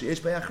davar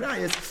sheyesh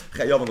b'achrayis,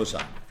 chayav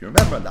l'shalim. If you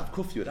remember on that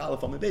Kuf Yud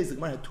Aleph on the base, the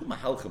Gemara had two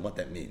mahalchim what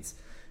that means.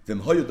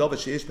 And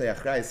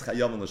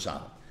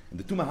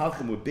the two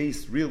mahalchim were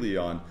based really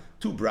on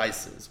two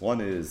brises. One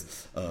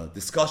is a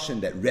discussion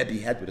that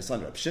Rebbe had with his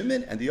son Reb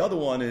Shimon, and the other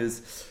one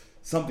is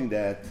something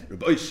that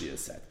Rabbi Oishia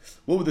said.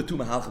 What were the two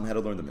mahalchim had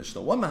to learn the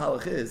Mishnah? One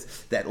mahalch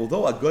is that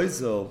although a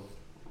goizel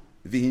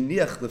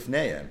v'hiniach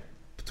lifneim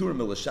p'tur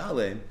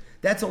milashalem,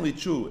 that's only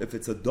true if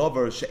it's a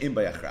davar she'im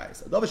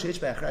b'yachrayis. A davar she'esh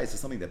b'yachrayis is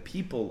something that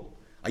people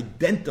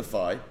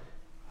identify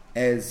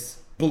as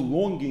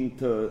belonging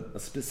to a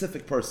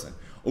specific person.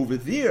 Over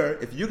there,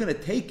 if you're going to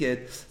take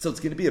it, so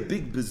it's going to be a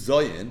big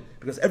bizoyin,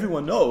 because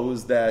everyone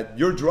knows that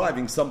you're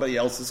driving somebody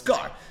else's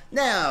car.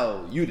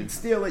 Now, you didn't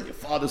steal it, your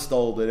father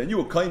stole it, and you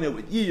were kind of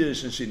with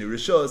Yish and Shini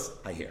Rishos.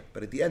 I hear.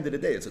 But at the end of the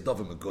day, it's a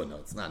davar meguna.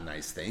 It's not a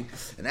nice thing.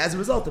 And as a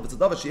result, if it's a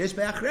davar sheyesh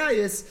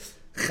be'achrayis,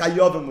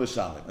 chayovim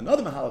l'shalim.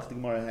 Another mahalach the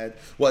Gemara had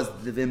was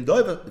the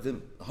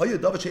hoya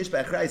dava sheish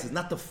b'achrayis is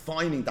not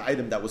defining the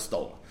item that was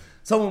stolen.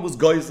 Someone was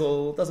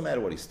geisel, doesn't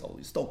matter what he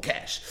stole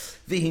cash.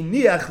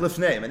 V'hiniach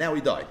lifneim, and now he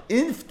died.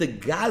 If the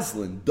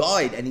gazlan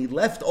died and he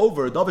left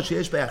over dava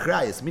sheish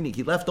b'achrayis, meaning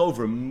he left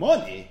over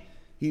money,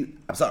 he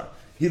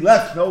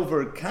left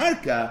over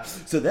karka,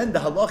 so then the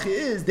halacha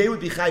is they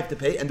would be chayv to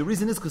pay, and the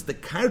reason is because the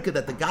karka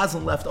that the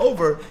gazlan left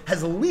over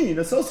has a lien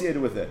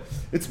associated with it.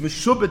 It's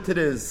meshubah to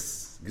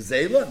this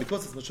gzeila,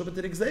 because it's meshubah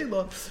to the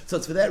gzeila, so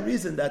it's for that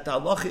reason that the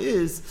halacha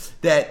is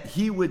that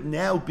he would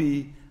now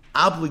be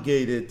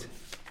obligated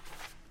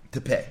to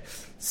pay.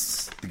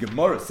 The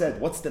Gemara said,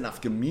 what's the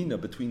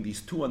nafkamina between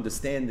these two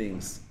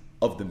understandings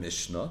of the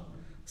Mishnah?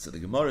 So the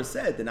Gemara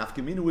said, the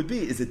nafkamina would be,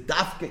 is it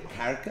dafka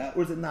karka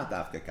or is it not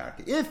dafka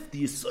karka? If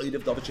the yisoid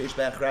of davar sheish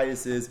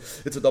b'achrayis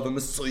is, it's a davar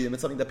mesuyim, it's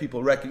something that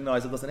people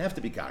recognize, it doesn't have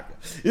to be karka.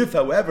 If,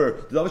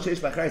 however, the davar sheish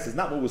b'achrayis is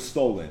not what was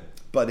stolen,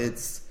 but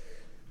it's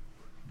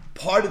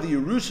part of the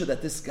Yerusha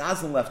that this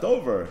gazlan left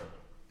over,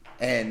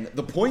 and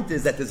the point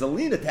is that there's a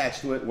lien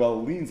attached to it.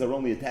 Well, liens are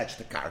only attached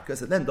to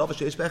karkas, and then davar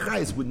sheish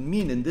b'achrayis would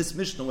mean in this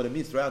Mishnah what it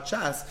means throughout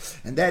Shas,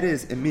 and that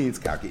is it means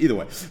karka. Either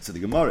way, so the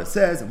Gemara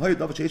says, "Davar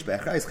sheish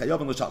b'achrayis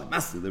chayavim l'shalim."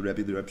 Master the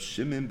Reb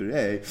Shimon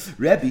Berei.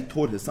 Rebbe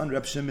taught his son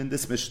Reb Shimon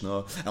this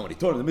Mishnah, and when he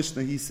taught him the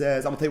Mishnah, he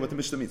says, "I'm gonna tell you what the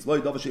Mishnah means. Lo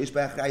davar sheish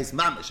b'achrayis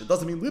mamish." It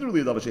doesn't mean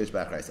literally davar sheish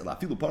b'achrayis.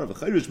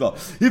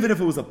 Even if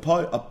it was a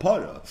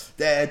para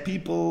that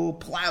people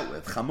plow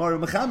with,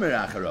 chamar mechamer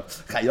achara,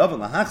 chayavim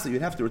lahachsa,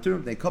 you'd have to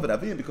return they covered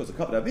avim because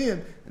Kavod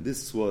Avim, and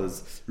this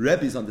was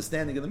Rebbe's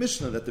understanding of the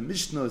Mishnah, that the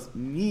Mishnah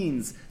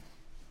means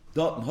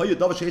Hoya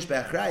Davar Sheish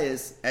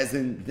B'Achrayis, as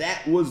in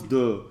that was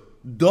the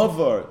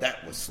Davar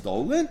that was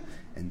stolen,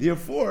 and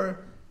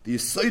therefore the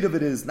side of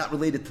it is not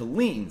related to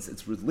liens,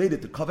 it's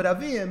related to Kavod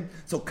Avim,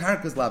 so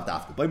Karkas Lav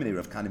Dafka. Boimene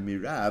Rav Kana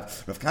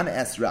Mirav, Rav Kana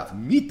asks Rav,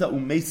 Mita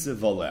Umeise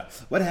Voleh.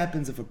 What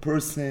happens if a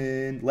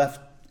person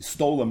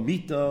stole a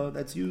mita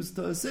that's used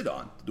to sit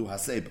on, to do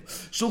haseba?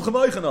 Shulchan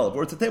Aruch Olav,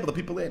 or it's a table that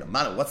people ate on.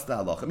 Man, what's the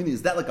halacha? I mean,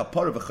 is that like a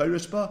part of a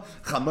chayrishba?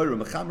 Chamer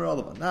mechamer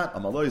olav not.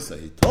 Amaloisa.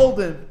 He told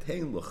him,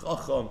 Tein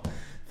l'chacham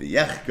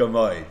v'yech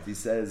gamoy. He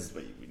says,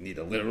 well, we need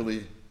to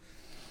literally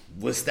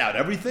list out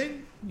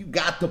everything. You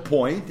got the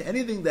point.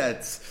 Anything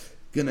that's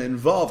going to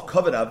involve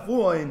kavod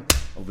avoin,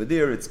 over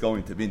there it's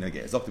going to be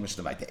nageh. Zok the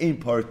Mishnah Vayta. Ein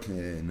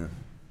partin.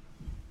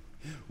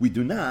 We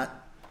do not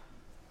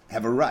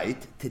have a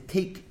right to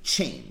take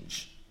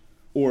change,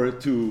 or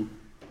to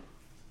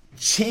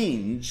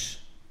change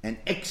and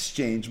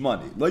exchange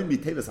money. Not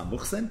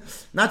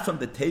from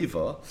the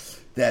teva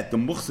that the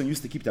muchsen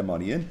used to keep their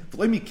money in,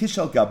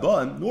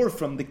 nor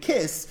from the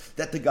kiss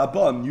that the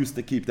gabon used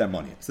to keep their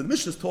money in. So the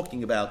Mishnah is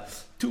talking about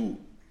two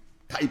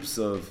types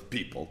of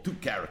people, two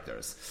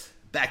characters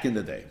back in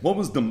the day. One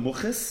was the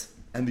muchis,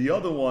 and the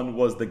other one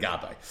was the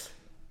gabai.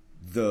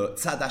 The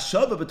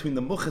tzad between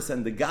the muchis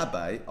and the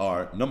gabai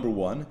are, number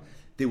one,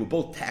 they were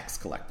both tax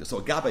collectors. So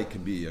a gabbai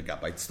can be a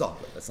gabbai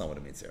tzedakah. That's not what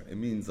it means here. It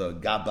means a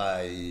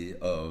gabbai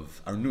of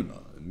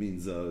arnuna. It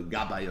means a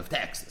gabbai of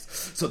taxes.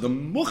 So the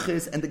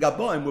muchis and the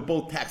gabbaim were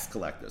both tax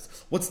collectors.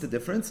 What's the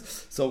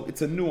difference? So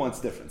it's a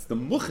nuanced difference. The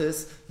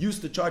muchis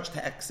used to charge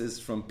taxes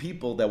from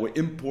people that were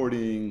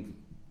importing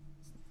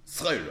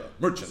schayra,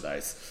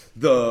 merchandise.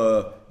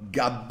 The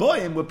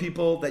gabbaim were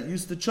people that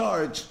used to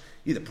charge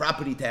either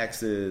property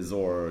taxes,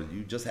 or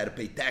you just had to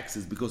pay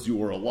taxes because you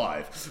were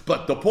alive.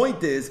 But the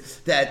point is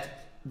that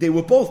they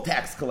were both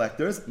tax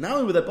collectors. Not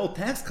only were they both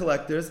tax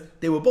collectors,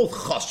 they were both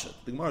chashid.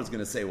 The Gemara is going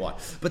to say why.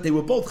 But they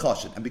were both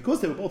chashid. And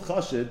because they were both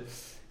chashid,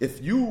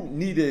 if you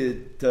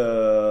needed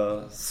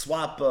to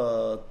swap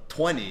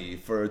 20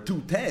 for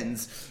 2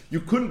 10s, you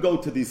couldn't go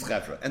to these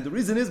chevra. And the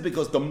reason is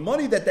because the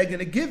money that they're going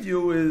to give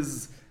you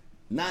is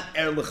not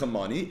erlich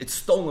money, it's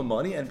stolen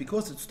money, and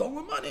because it's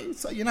stolen money,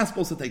 so you're not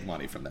supposed to take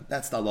money from them.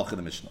 That's the halacha of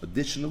the Mishnah.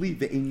 Additionally,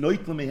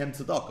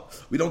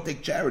 we don't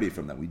take charity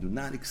from them. We do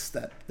not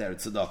accept their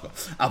tzedakah.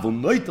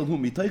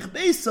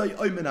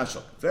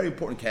 Very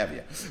important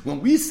caveat. When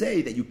we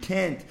say that you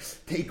can't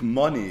take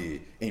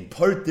money in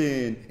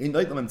partin, in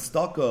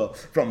tzedakah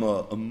from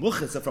a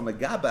muchas or from a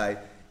gabai,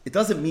 it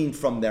doesn't mean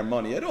from their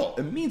money at all.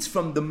 It means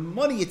from the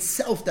money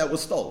itself that was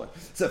stolen.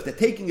 So if they're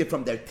taking it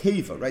from their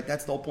teva, right,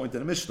 that's the whole point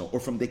of the Mishnah, or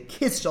from the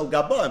kiss shel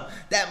gaban,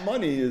 that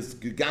money is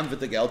gam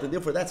v'tegelt, and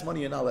therefore that's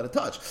money you're not allowed to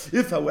touch.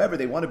 If, however,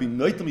 they want to be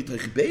noitel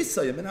mitoich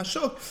beisayim in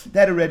ashok,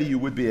 that already you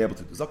would be able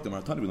to. Zok the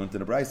Maratani, we learned in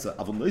the Brayso,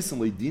 avon noisan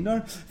le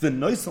dinar,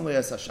 v'noisan le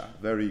esashar.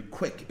 Very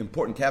quick,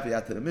 important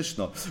caveat to the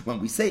Mishnah.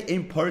 When we say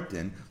ein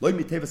partin, loy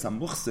mitevas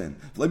hamuchsin,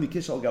 loy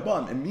mikish shel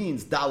gaban, it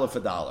means dollar for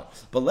dollar.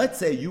 But let's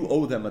say you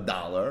owe them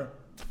 $1,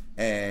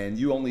 and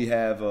you only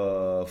have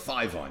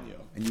 5 on you,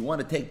 and you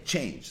want to take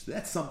change.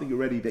 That's something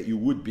already that you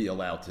would be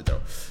allowed to do.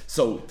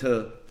 So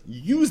to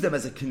use them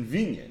as a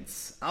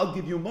convenience. I'll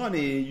give you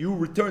money, you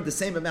return the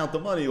same amount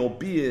of money,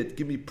 albeit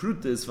give me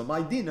prutas for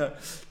my dinner,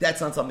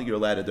 that's not something you're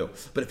allowed to do.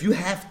 But if you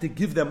have to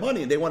give them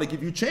money and they want to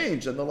give you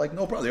change, and they're like,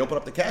 no problem, they open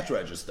up the cash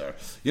register.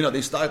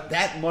 They start,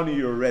 that money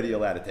you're already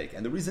allowed to take.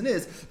 And the reason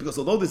is, because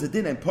although there's a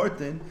din and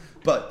partin,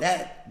 but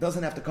that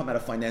doesn't have to come out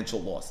of financial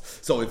loss.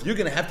 So if you're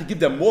going to have to give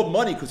them more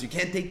money because you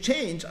can't take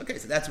change, okay,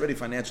 so that's already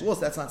financial loss,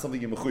 that's not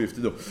something you're mechuyev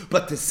to do.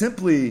 But to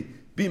simply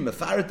be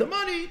mefared the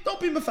money, don't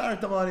be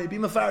mefared the money, be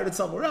mefared it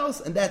somewhere else,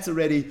 and that's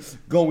already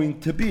going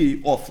to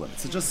be off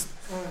limits. So just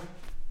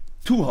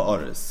two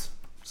ha'aras,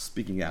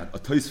 speaking out, a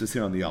Tosfos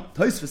here on the Yom.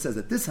 Tosfos says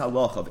that this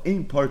halach of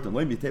ein part and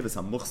loy mitevas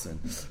hamuchsin,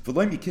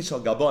 v'loy mikish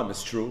al gabam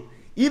is true,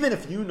 even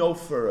if you know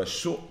for a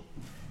sure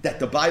that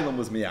the Bailam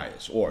was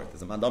miyayish, or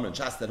there's a mandam in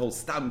Shas that holds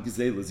stam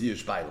gizel is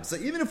yish Bailam. So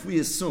even if we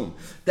assume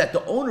that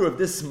the owner of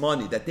this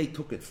money that they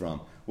took it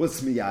from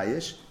was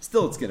miyayish,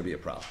 still it's going to be a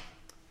problem.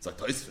 It's like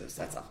Tosfos,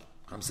 that's up.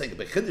 I'm saying a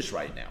big chiddush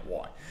right now.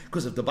 Why?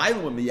 Because if the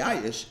Bailam were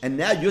miyayish, and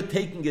now you're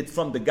taking it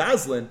from the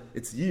Gazlan,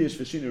 it's yish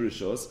v'shinu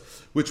rishos,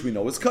 which we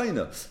know is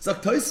kaina. So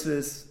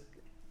Tosfos,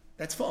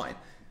 that's fine.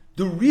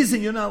 The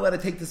reason you're not allowed to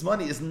take this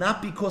money is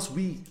not because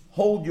we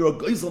hold your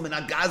geisel min a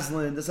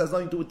Gazlan. This has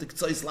nothing to do with the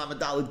Ktsois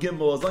Lamadal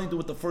Gimel. It has nothing to do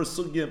with the first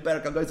sugya in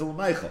Perek HaGeisel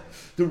L'Meichel.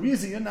 The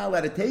reason you're not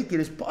allowed to take it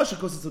is partially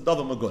because it's a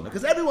Dava Maguna.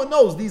 Because everyone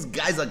knows these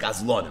guys are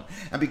Gazlanim.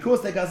 And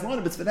because they're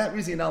Gazlanim, it's for that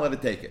reason you're not allowed to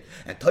take it.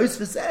 And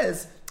Tosfos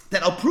says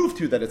that I'll prove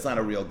to you that it's not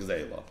a real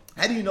Gzela.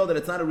 How do you know that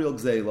it's not a real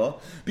Gzela?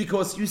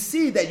 Because you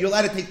see that you're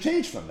allowed to take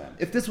change from them.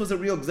 If this was a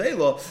real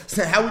Gzela,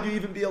 so how would you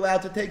even be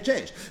allowed to take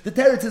change? The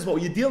teretz is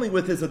what you're dealing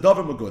with is a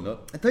Davar Maguna.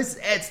 And Tosfos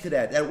adds to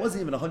that it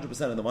wasn't even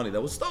 100% of the money that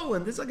was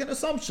stolen. There's like an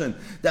assumption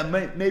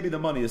that maybe the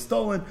money is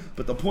stolen.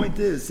 But the point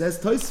is, says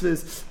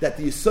Tosfos, that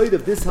the yisoid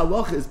of this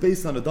halacha is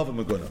based on a Davar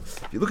Maguna.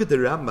 If you look at the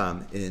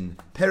Rambam in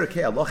Perek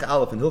Halacha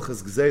Aleph in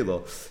Hilchas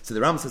Gzela, so the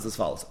Rambam says as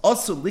follows: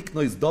 Also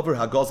liknois davar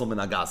hagazal min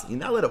hagazal. You're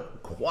not allowed to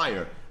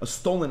acquire a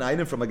stolen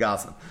item from a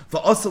gazlan. For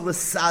also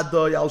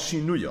l'sadoi al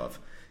shinuyav.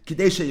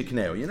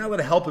 You're not allowed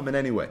to help him in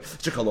any way.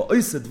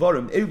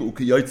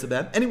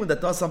 Anyone that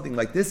does something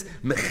like this,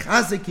 you're being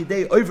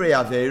mechazik over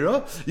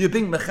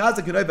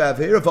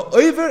avera for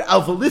over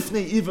al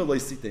v'lifnei iver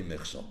loisitei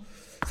michshol.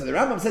 So the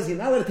Rambam says you're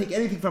not allowed to take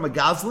anything from a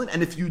gazlan,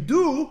 and if you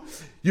do,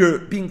 you're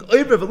being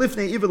over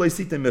v'lifnei iver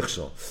loisitei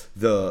michshol.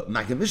 The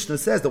Maggid Mishnah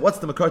says that what's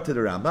the makar to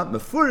the Rambam?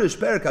 Mefurish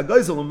perek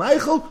hagoyzel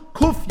u'meichel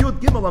kuf yud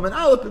gimel amen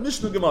aleph in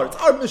Mishnah Gemara. It's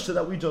our Mishnah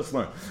that we just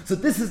learned. So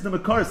this is the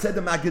makar, said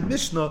the Maggid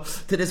Mishnah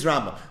to this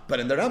Rambam. But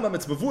in the Rambam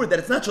it's mavur that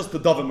it's not just the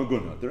Davar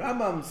Maguna. The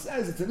Rambam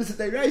says it's an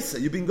Isitei Reisa.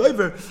 You're being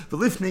over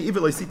v'lifnei iver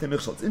loisitei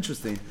michshol. It's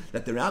interesting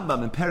that the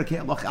Rambam in Perek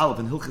Halacha Aleph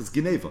in Hilchas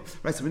Geneva,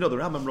 right? So we know the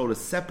Rambam wrote a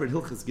separate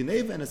Hilchas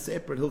Geneva and a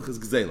separate Hilchas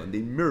Gzela, and they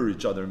mirror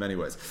each other in many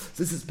ways.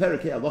 So this is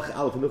Perek Halacha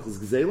Aleph in Hilchas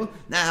Gzela.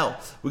 Now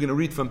we're going to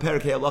read from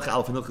Perek Halacha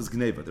Aleph in Hilchas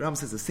Geneva. The Rambam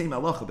says the same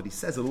halacha, but he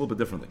says it a little bit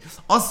differently.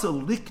 Also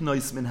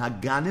liknois min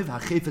haganiv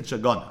hachefet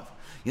shaganav.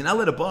 You're not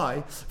allowed to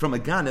buy from a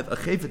ganiv a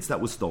chayfetz that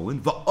was stolen.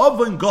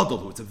 Va'avon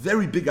gadol, it's a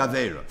very big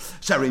avera.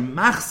 Shari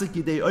machzik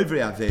yidei over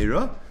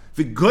avera.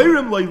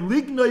 V'goyrem loy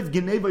lignoiv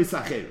geneva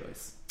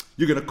isacheros.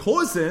 You're going to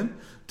cause him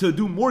to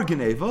do more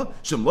geneva.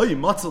 Shem loy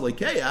yimatzel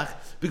lekeach.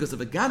 Because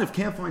if a ganiv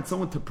can't find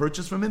someone to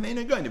purchase from him, ain't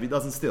a ganiv if he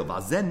doesn't steal.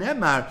 V'azen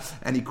nemar,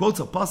 and he quotes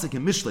a pasuk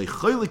in Mishlei,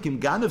 choylikim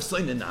ganiv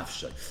soine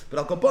nafshay. But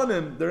al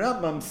kaponim, the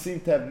Rambam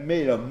seemed to have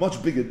made a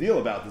much bigger deal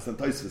about this than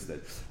Tosfos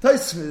did.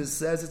 Tosfos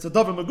says it's a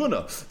davar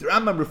maguna. The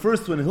Rambam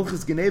refers to in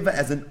Hilchas Geneva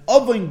as an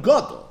avon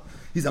gadol.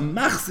 He's a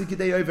machzik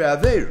yidei over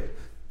avera.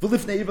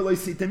 V'lifnei iver lo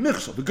yisitei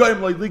michshol. V'goyim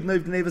lo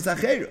ylignoiv genevas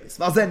acheros.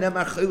 V'azen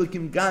nemar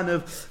choylikim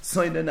ganiv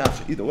soine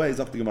nafshay. Either way, it's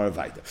up to Gemara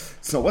Vayta.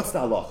 So what's the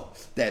halacha?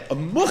 That a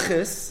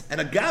muchis and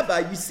a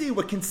gabbai, you see,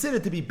 were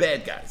considered to be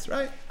bad guys,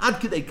 right?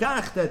 Ad kidei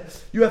kach,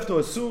 that you have to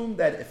assume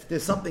that if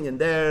there's something in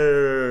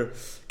their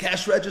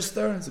cash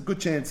register, it's a good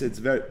chance it's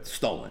very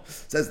stolen.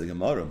 Says the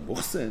Gemara,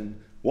 muchsin,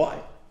 why?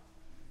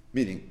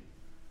 Meaning,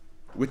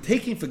 we're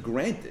taking for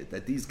granted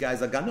that these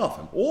guys are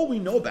ganofim. All we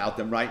know about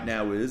them right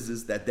now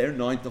is that their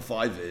 9 to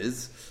 5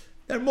 is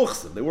they're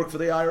muchsin. They work for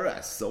the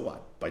IRS. So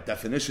what? By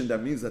definition,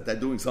 that means that they're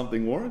doing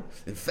something wrong.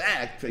 In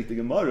fact, take the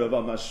Gemara of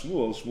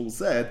Shmuel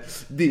said,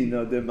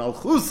 Dina de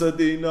Malchusa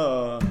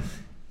Dina.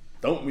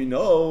 Don't we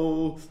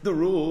know the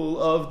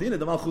rule of Dina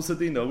de Malchusa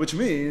Dina? Which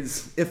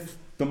means if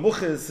the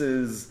muchis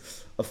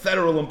is a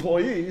federal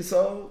employee,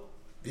 so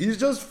he's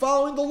just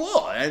following the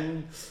law.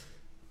 And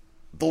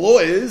the law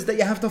is that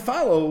you have to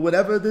follow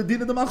whatever the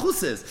din of the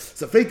malchus is.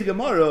 So, Freit the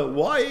Gemara,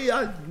 why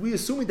are we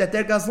assuming that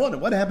they're gazlanim?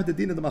 What happened to the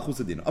din of the malchus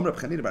din? Amr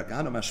Chanina bar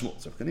Kahana Shmuel.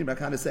 So, Chanina bar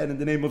Kahana said in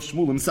the name of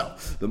Shmuel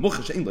himself, the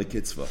muchash ain't like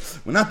kitzvah.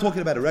 We're not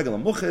talking about a regular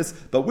muchas,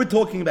 but we're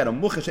talking about a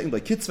muchash ain't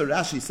like kitzvah.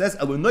 Rashi says,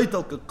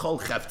 Elunoitel kol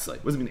cheftzai.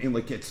 What does it mean ain't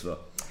like kitzvah?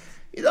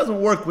 He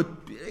doesn't work with.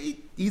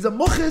 He's a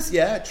muchis,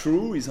 yeah,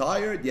 true. He's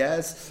hired,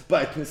 yes,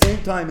 but at the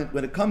same time,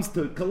 when it comes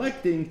to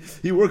collecting,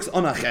 he works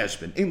on a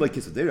cheshbon. Ain't like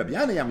kitzvah. Rabbi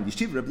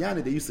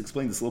Yana, they used to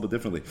explain this a little bit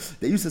differently.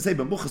 They used to say,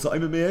 "But muchis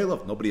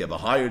nobody ever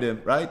hired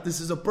him, right? This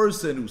is a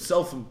person who's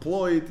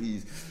self-employed.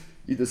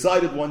 He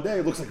decided one day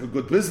it looks like a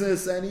good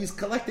business, and he's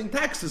collecting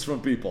taxes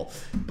from people.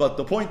 But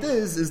the point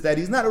is that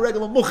he's not a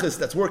regular muchis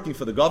that's working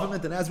for the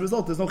government, and as a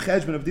result, there's no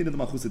cheshbon of din of the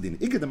malchus adin.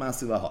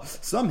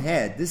 Some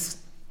had this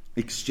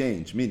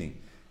exchange, meaning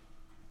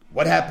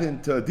what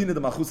happened to din of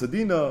the malchus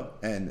adina,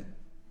 and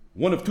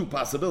one of two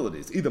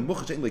possibilities: either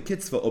muchas ein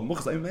lekitzva or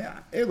muchas ein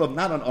elav,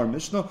 not on our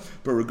Mishnah,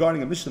 but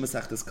regarding a Mishnah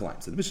Masechtas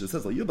Kalayim. So the Mishnah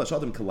says, "Yilbash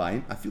adam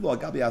kalayim, afilu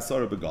agabi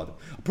asara begadim."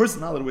 A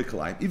person not allowed to wear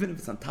kalayim, even if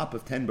it's on top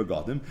of 10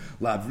 begadim,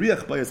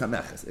 lavriach bayas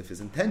hameches. If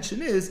his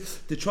intention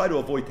is to try to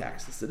avoid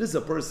taxes, so this is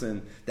a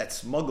person that's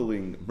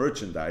smuggling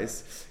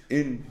merchandise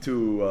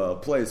into a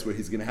place where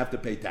he's going to have to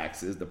pay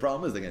taxes. The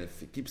problem is, if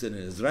he keeps it in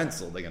his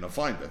rental, they're going to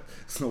find it.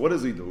 So what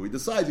does he do? He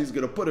decides he's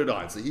going to put it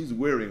on. So he's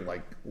wearing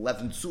like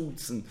 11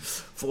 suits and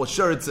 4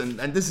 shirts, and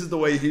this is the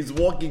way he's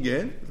walking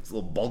in. It's a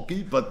little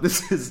bulky, but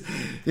this is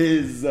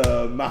his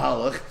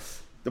mahalach.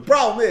 The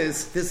problem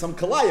is, there's some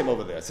kalayim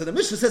over there. So the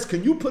Mishnah says,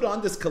 can you put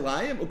on this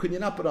kalayim, or can you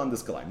not put on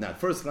this kalayim? Now, at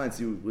first glance,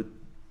 you would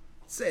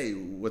say,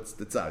 what's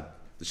the tzad?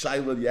 The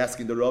shaila you're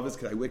asking the Rav is,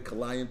 can I wear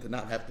kalayim to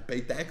not have to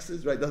pay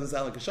taxes? Right? Doesn't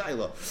sound like a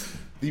shaila.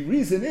 The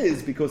reason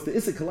is because the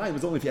issa kalayim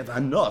is only if you have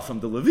hana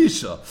from the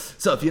levisha.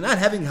 So if you're not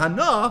having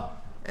hana,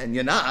 and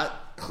you're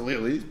not,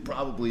 clearly,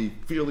 probably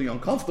feeling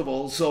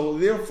uncomfortable, so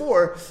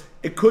therefore,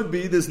 it could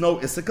be there's no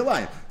issa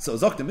kalayim. So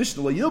Zok the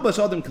Mishnah,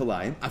 yilbash adam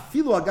kalayim,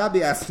 afilu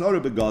agabi asnora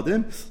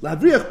begadim,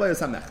 lavriach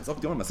bayas hameches.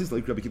 Zok the Omer Masis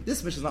like Rabbi Kiva.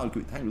 This Mishnah is not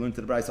like time we learned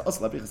to the Brayso, os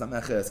lavriach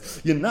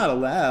hameches. You're not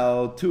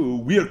allowed to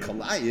wear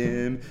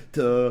kalayim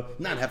to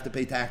not have to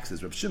pay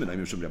taxes. Rabbi Shimon,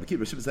 Rabbi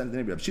Kiva said the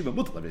name Rabbi Shimon,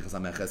 mutar lavriach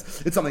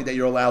hameches. It's something that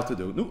you're allowed to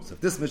do. No, so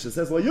if this Mishnah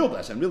says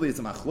yilbash, and really it's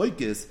a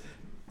machloikis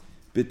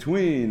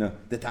between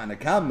the Bava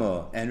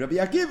Kama and Rabbi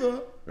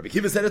Akiva. Rabbi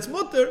Akiva said it's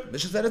mutter,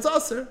 Mishnah said it's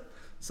aser.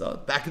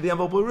 So back to the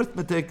envelope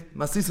arithmetic,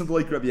 Masisim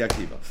like Rabbi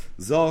Akiva.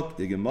 Zok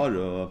the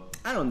Gemara.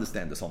 I don't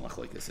understand this whole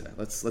machlokes today.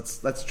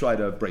 Let's try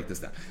to break this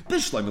down.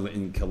 Bishlam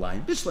in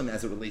kalayim. Bishlam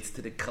as it relates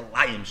to the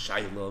kalayim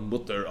shayla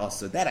mutter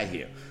aser. That I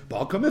hear.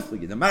 Bava Kama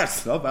the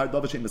marsav are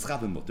davashem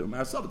mischaven mutter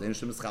marsav the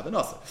nishem mischaven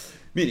aser.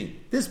 Meaning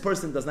this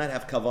person does not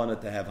have kavana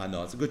to have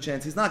hana. It's a good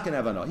chance he's not going to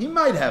have hana. He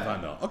might have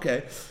hana.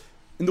 Okay.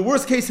 In the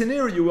worst case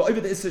scenario, you will over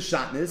the Issa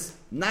Shatnis,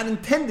 not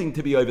intending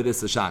to be over the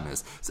Issa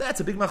Shatnis. So that's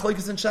a big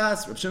machlokes in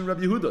Shas, Reb Shimon,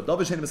 Rabbi Yehuda,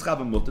 Davashen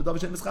Mischaven Mutter,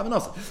 Davashen Mischaven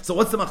Asa. So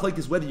what's the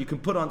machlokes whether you can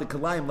put on the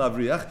Kalayim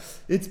Lavriach?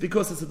 It's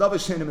because it's a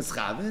Davashen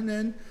Mischaven,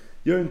 and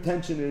your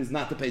intention is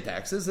not to pay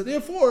taxes, so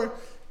therefore,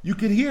 you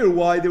can hear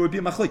why there would be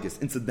a machlokes.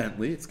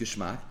 Incidentally, it's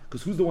Geshmak,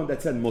 because who's the one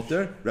that said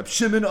Mutter? Reb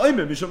Shimon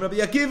Oimer, Mishom Rabbi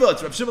Akiva,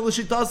 it's Reb Shimon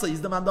L'Shitasa,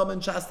 he's the mandam in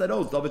Shas that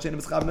owes, Davashen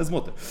Mischaven is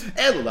Mutter.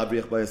 Elu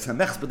Lavriach Bayas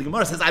Hamechs, but the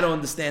Gemara says, I don't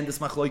understand this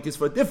machlokes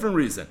for a different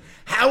reason.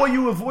 How are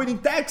you avoiding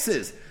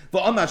taxes?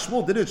 But Amar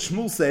Shmuel, did it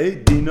Shmuel say,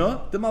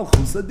 Dina, the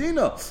Malchusa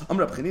Dina?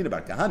 Amar Reb Chanina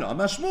Bar Kahana,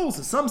 Amar Shmuel,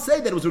 so some say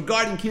that it was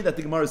regarding here that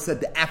the Gemara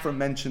said the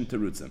aforementioned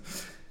Terutzim.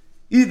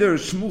 Either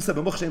Shmuel said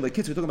a muchas like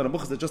kids, we're talking about a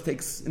muchas that just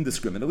takes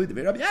indiscriminately.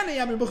 Rabbi Yana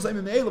Yamir muchas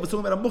we're talking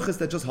about a muchas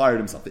that just hired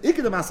himself.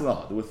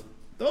 With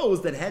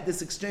those that had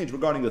this exchange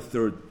regarding the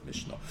third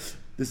Mishnah.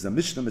 This is a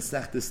Mishnah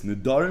Masechtas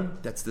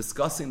Nedarim that's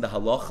discussing the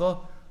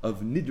halacha of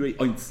Nidrei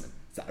Ointzim.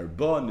 It's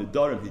Arba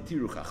Nedarim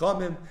Hitiru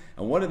Chachamim,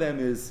 and one of them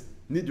is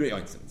Nidrei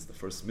Ointzim. It's the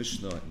first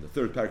Mishnah in the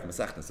third parak of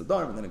Masechtas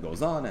Nedarim, and then it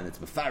goes on and it's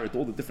mefaret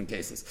all the different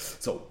cases.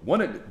 So one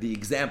of the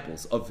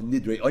examples of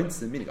Nidrei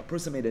Ointzim, meaning a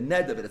person made a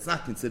neder, but it's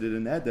not considered a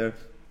neder,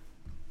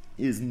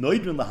 is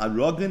noidrin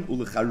laharagin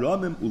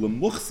ulecharamim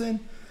ulemuchsin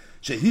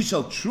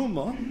shehishal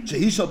truma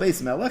shehishal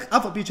beis melech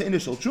afal picha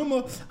inishal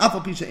truma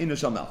afal picha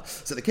inishal melech.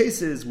 So the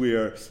case is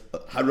where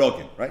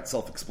haragin, right,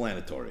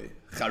 self-explanatory.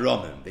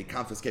 Charamim, they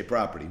confiscate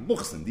property.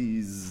 Muchsin,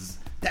 these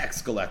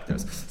tax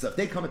collectors. So if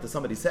they come into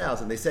somebody's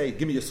house and they say,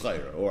 "Give me your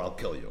schayra, or I'll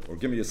kill you," or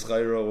 "Give me your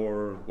schayra,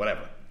 or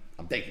whatever,"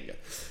 I'm taking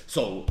it.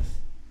 So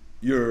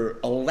you're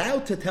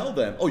allowed to tell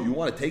them, "Oh, you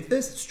want to take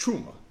this? It's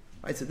truma."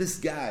 Right, so this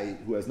guy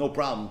who has no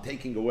problem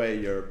taking away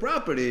your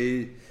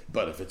property,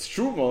 but if it's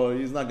truma,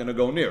 he's not going to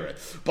go near it.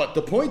 But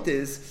the point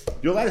is,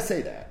 you're allowed to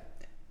say that.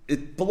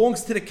 It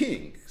belongs to the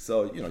king.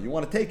 So, you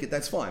want to take it,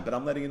 that's fine. But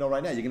I'm letting you know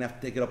right now, you're going to have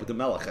to take it up with the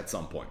melech at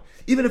some point.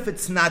 Even if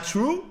it's not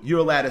true, you're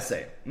allowed to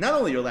say it. Not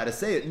only you're allowed to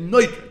say it,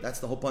 noiter, that's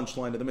the whole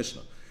punchline of the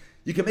Mishnah.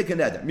 You can make a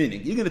neder,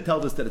 meaning you're going to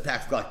tell this to the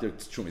tax collector,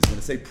 it's true. He's going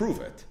to say,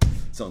 prove it.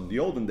 So in the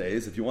olden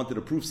days, if you wanted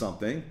to prove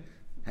something,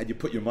 had you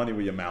put your money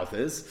where your mouth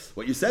is,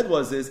 what you said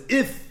was,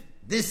 if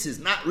this is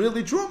not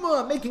really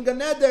truma, I'm making a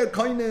neder,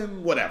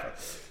 koinim, whatever.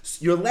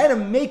 So you're allowed to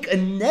make a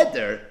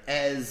neder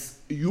as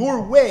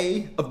your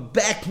way of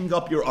backing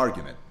up your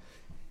argument.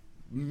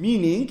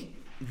 Meaning,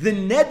 the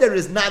neder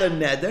is not a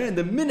neder, and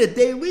the minute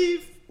they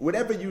leave,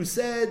 whatever you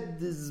said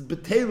is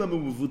betelim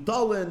and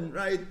muvutalen,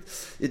 right?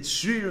 It's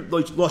shrir,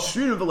 lo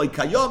shrir v'lo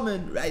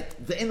kayamin, right?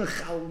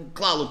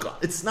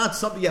 It's not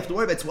something you have to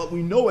worry about. It's what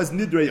we know as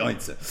nidrei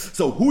ointzim.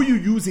 So who are you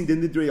using the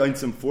nidrei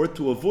ointzim for?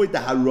 To avoid the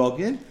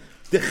haragin,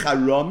 the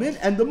charamin,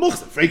 and the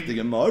muchsin. Frek the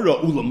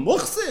Gemara, ula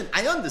muchsin.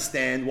 I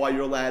understand why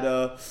you're allowed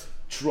to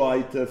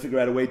try to figure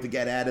out a way to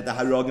get out of the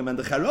haragim and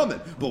the charamim.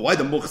 But why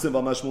the muchsim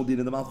v'mashmul din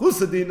and the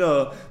malchusa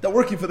dina? They're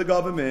working for the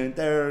government.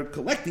 They're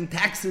collecting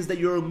taxes that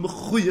you're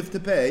mechuyev to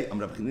pay. I'm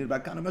Rabbi Chanina Bar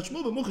Kana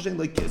mashmul v'muchas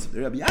like this.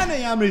 The Rabbi Yana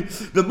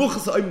Yamri the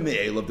muchas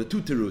oimeil of the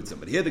two terutzim.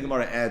 But here the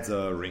Gemara adds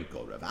a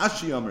wrinkle. Rav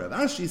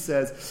Ashi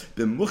says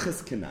the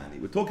muchas Kanani.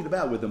 We're talking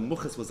about where the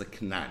muchas was a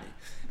Kanani.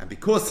 And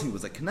because he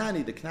was a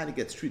Kanani, the Kanani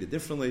gets treated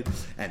differently.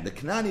 And the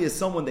Kanani is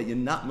someone that you're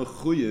not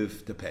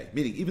mechuyev to pay.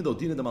 Meaning, even though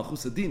dina the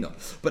malchusa dina.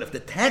 But if the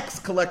tax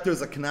collector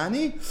is a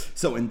Kanani,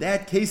 so in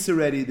that case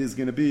already, there's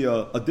going to be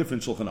a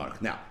different Shulchan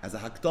Aruch. Now, as a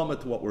hakdama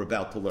to what we're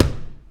about to learn,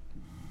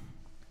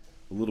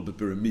 a little bit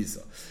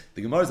beremiza.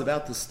 The Gemara is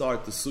about to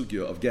start the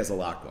sugya of Gezel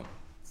Akum.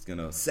 It's going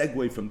to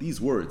segue from these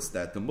words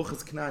that the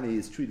muchas Kanani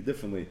is treated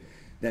differently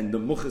than the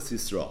muchas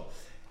Yisrael.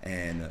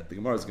 And the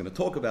Gemara is going to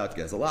talk about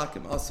Gezel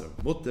Akum, Aser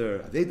Mutter,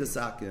 Avedas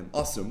Akum,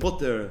 Aser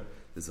Mutter.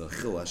 There's a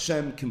Chil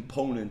Hashem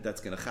component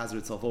that's going to chazer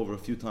itself over a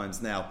few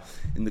times now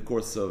in the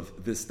course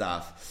of this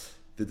daf.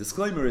 The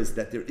disclaimer is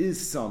that there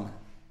is some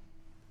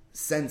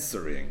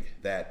censoring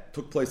that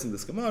took place in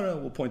this Gemara.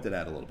 We'll point it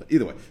out a little bit.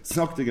 Either way,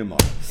 Snok the Gemara.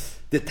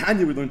 The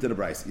Tanya we learned in the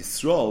Bryce.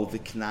 Yisrael, the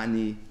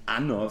Knani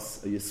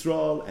Anos, a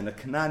Yisrael and a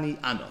Knani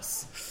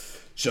Anos.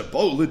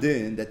 Shabo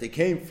Ledin, that they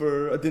came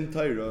for a Din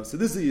Torah. So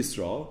this is a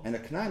Yisrael and a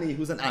Knani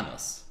who's an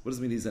Anos. What does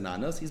it mean he's an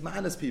Anos? He's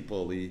Ma'anas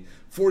people. He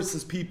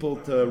forces people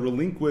to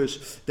relinquish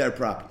their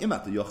property.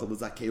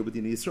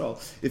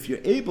 If you're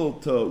able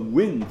to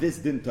win this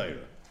Din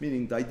Torah,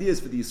 meaning the idea is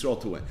for the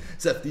Yisrael to win.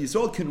 So if the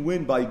Yisrael can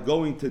win by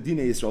going to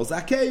Dinei Yisrael,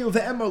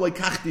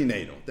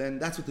 then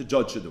that's what the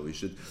judge should do. He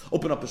should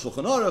open up a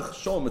Shulchan Aruch,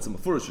 show him it's a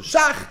Mefurish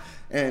Shach,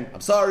 and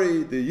I'm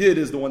sorry, the Yid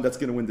is the one that's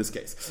going to win this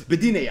case.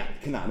 B'dinei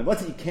Kananim,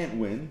 let's say you can't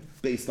win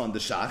based on the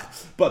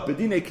Shach, but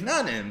B'dinei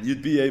Kananim,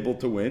 you'd be able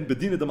to win.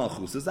 B'dinei the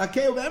Malchus,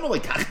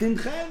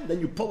 then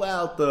you pull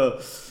out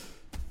the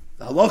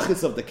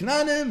halachas of the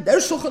Knanim,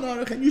 there's Shulchan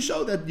Aruch, and you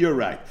show that you're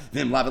right.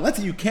 Let's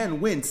say you can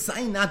win,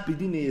 say not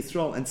B'dinei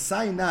Yisrael, and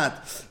say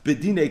not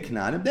B'dinei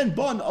Knanim, then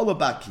bon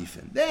olabak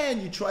kifin.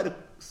 Then you try to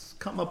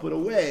come up with a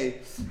way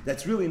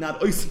that's really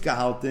not oisika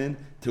haltin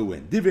to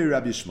win. Divrei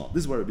Rabbi Yishmael.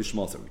 This is what Rabbi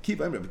Yishmael said.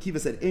 Rabbi Kiva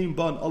said, "Ein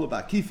bon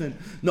olabak kifin."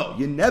 No,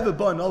 you never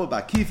bon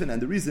olabak kifin,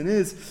 and the reason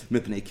is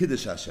mipnei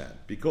kiddush Hashem,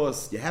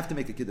 because you have to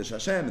make a kiddush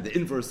Hashem, and the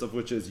inverse of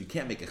which is you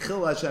can't make a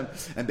chil Hashem,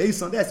 and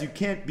based on that, you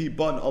can't be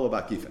bon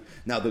olabak kifin.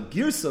 Now, the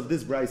gears of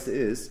this brayse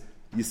is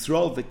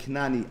Yisrael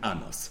v'Knani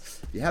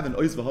Anos. You have an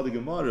Ois v'Hada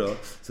Gemara,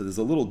 so there's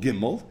a little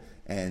gimel,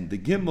 and the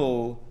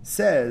gimel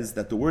says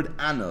that the word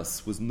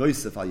Anos was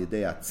noisef al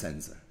yedei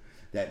atzenzer.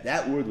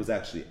 That word was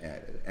actually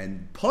added.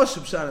 And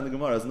Pashab Pshat in the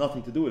Gemara has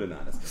nothing to do with an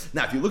Anas.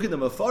 Now, if you look at the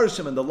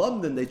Mefarshim and the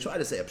London, they try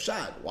to say a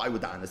Pshat. Why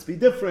would the Anas be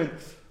different?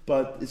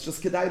 But it's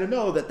just kedai to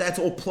know that that's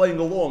all playing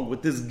along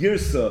with this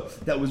Girsa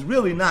that was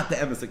really not the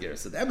Emes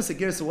Girsa. The Emes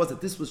Girsa was that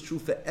this was true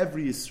for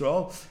every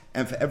Yisrael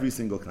and for every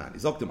single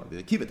Knani.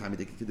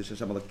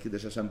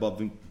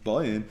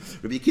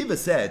 Rabbi Akiva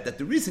said that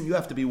the reason you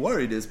have to be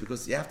worried is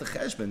because you have to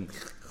cheshbon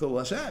Chil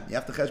Hashem. You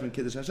have to cheshbon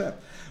Kiddush Hashem.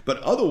 But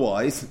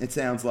otherwise, it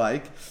sounds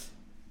like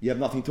you have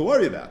nothing to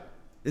worry about.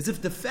 As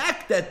if the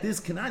fact that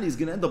this Kanani is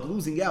going to end up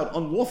losing out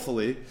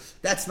unlawfully,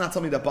 that's not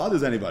something that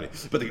bothers anybody.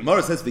 But the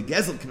Gemara says,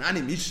 "V'gezel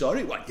Kanani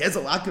mishari." What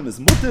Gezel Akim is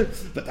mutter?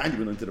 But then you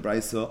went into the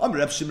Brayso.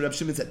 Reb Shimon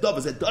said,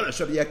 "Dov said Darash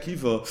Rabbi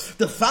Akiva."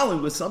 The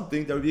following was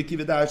something that Rabbi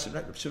Akiva Darash.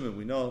 Right, Reb Shimon,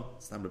 we know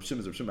it's not Reb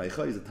Shimon. Reb Shimon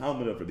Eichai is a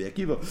Talmud of Rabbi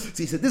Akiva. So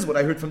he said, "This is what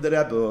I heard from the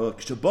Rebbe."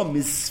 Kshabam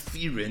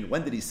misfirin.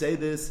 When did he say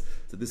this?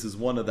 So this is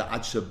one of the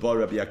Adsha Bar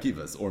Rabbi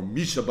Akivas, or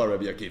Misha Bar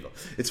Rabbi Akiva.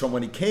 It's from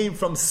when he came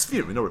from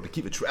Sfir. We know Rabbi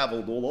Akiva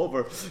traveled all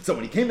over. So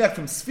when he came back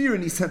from Sfir,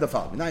 and he said the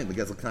following. Now, the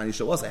Gezel Knani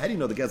show also. How do you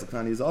know the Gezel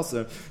Knani is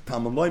also?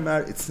 Talmud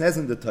Loimar, it says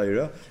in the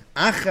Torah,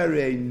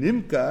 Acharei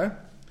Nimkar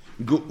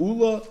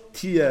Geula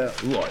Tia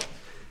Loi.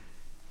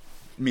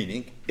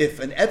 Meaning, if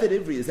an Eved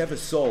Ivri is ever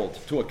sold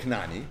to a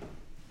Knani,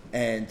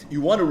 and you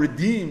want to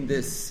redeem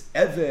this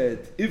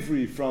Eved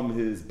Ivri from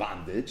his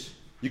bondage,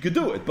 you could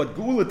do it. But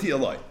Geula Tia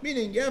Loi.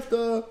 Meaning, you have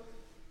to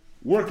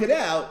work it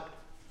out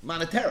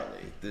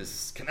monetarily.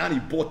 This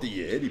Kanani bought the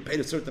Yid, he paid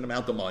a certain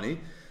amount of money,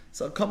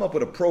 so come up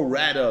with a pro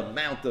rata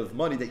amount of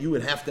money that you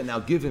would have to now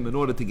give him in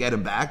order to get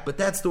him back, but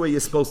that's the way you're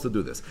supposed to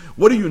do this.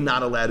 What are you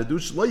not allowed to do?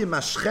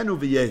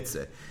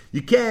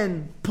 You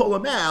can pull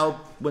him out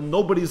when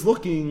nobody's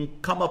looking,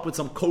 come up with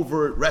some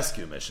covert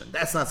rescue mission.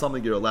 That's not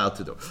something you're allowed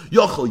to do.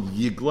 Yochel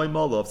Yigloi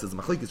Molov says,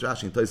 Machlekes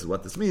Rashi and Tosfos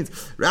what this means.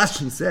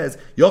 Rashi says,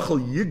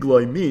 Yochel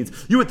Yigloi means,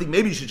 you would think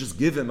maybe you should just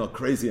give him a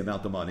crazy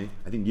amount of money.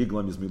 I think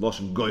Yigloi is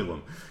Miloshin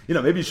Goylem.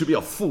 Maybe you should be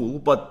a fool,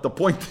 but the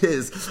point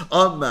is,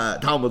 on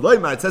Talmud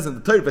Loimar, it says in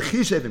the Torah,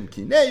 V'chishevim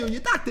kineu,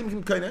 Yidaktim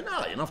kim koinei. No,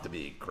 you don't have to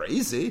be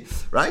crazy,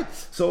 right?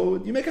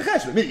 So you make a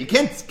cheshbon. I mean, you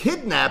can't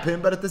kidnap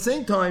him, but at the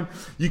same time,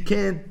 you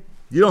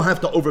don't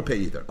have to overpay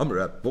either.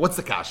 But what's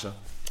the kasha?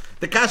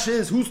 The kasha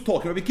is, who's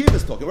talking? Rabbi Akiva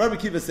is talking. What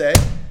Rabbi Akiva said?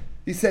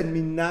 He said,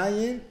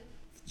 Minayin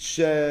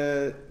she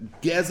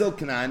gezel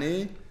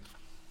Knani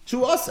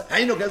True also. How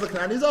you know Gezel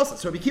Kanani is also?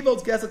 So Rabbi Akiva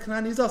holds Gezel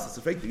Kanani is also.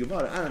 So Frank the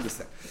Gemara, I don't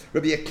understand.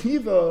 Rabbi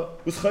Akiva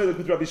was chaylik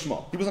with Rabbi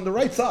Shmuel. He was on the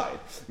right side.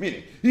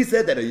 Meaning, he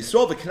said that a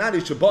Yisrael the Kanani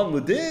Shabban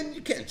Ladin,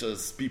 you can't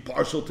just be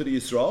partial to the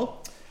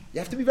Yisrael. You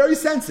have to be very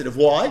sensitive.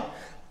 Why?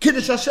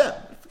 Kiddush Hashem.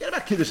 Forget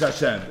about Kiddush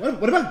Hashem.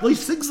 What about Leish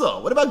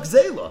Sigzah? What about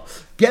Gzela?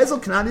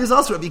 Gezel Kanani is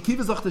also. Rabbi Akiva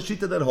is the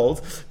Shita that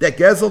holds that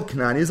Gezel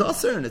Kanani is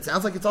also. And it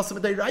sounds like it's also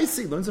with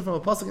Raisi. Learns it from a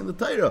pasuk in the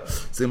Torah.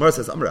 So Gemara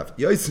says, Amrav,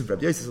 Yosef,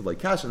 Rabbi Yosef is like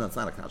Kasha, and that's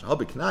not a Kasha.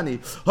 Habi Kanani,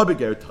 Habi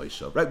Ger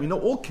Toisha. Right? We know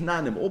all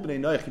Kananim, all Bnei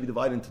Noach can be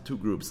divided into two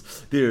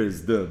groups.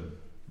 There's the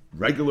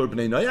regular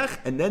Bnei Noach,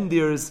 and then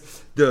there's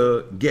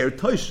the Ger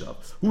Toishav.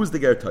 Who is the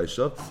Ger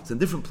Toishav? So in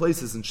different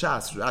places in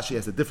Shas, Rashi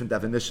has a different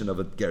definition of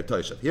a Ger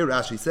Toishav. Here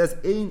Rashi says,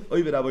 Ein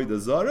Oived Avodah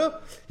Zara.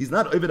 He's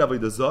not Oived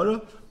Avodah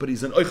Zara, but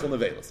he's an Oichel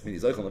Nevelos. I mean,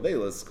 he's Oichel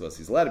Nevelos because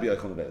he's allowed to be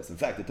Oichel Nevelos. In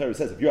fact, the Torah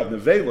says, if you have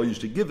Nevelo, you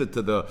should give it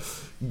to the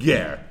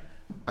Ger,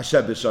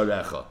 Asher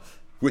B'Sharecha,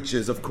 which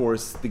is, of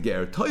course, the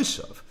Ger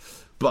Toishav.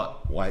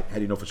 But why? How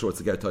do you know for sure it's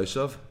a ger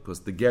toishav?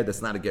 Because the ger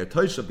that's not a ger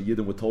toishav, the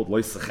Yidden were told lo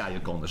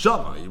yisachayik kol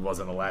neshama. He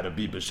wasn't allowed to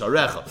be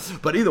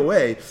b'sharecha. But either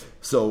way,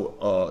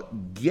 so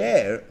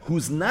ger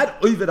who's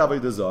not oived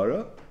avodah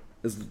zara,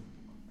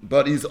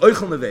 but he's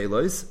oichel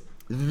nevelos.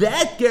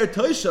 That ger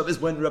toishav is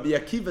when Rabbi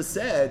Akiva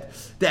said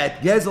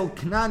that gezel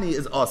knani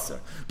is aser.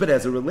 But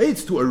as it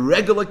relates to a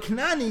regular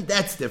knani,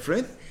 that's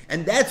different.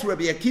 And that's where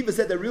Rabbi Akiva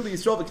said that really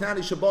Yisrael v'Knani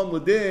Shabban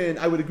Ladin.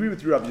 I would agree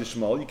with you, Rabbi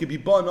Yishmael. You could be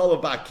born all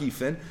of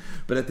Ba'akifin,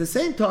 but at the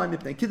same time,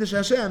 if they Kiddush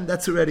Hashem,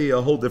 that's already a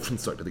whole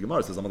different story. But the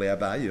Gemara says, Amalei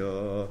Abaye.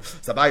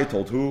 Abaye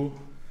told who?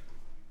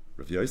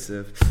 Rabbi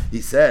Yosef. He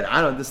said,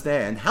 I don't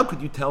understand. How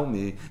could you tell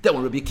me that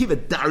when Rabbi Akiva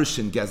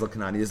darshan Gezel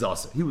Kanani is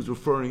also? He was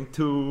referring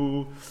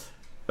to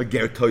a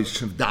Ger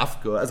Toish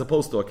Dafka as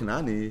opposed to a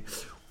Kanani.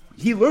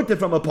 He learned it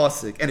from a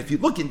pasuk, and if you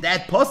look in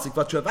that pasuk,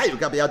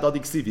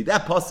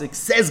 that pasuk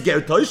says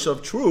Ger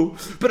Toishav, true,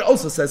 but it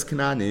also says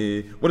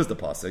Kanani. What is the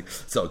pasuk?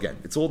 So again,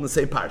 it's all in the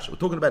same parsha. We're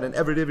talking about an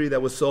Eved Ivri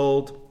that was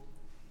sold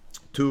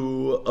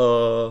to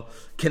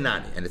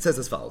Kanani, and it says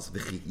as follows: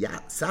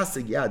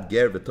 Sasig yad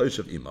ger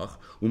v'toishav imach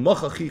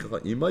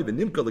u'machachicha imay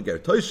v'nimka leger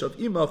toishav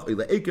imach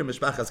u'le'eker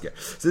mishpachas ger.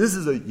 So this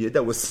is a yid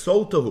that was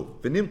sold to who?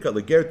 V'nimka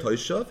leger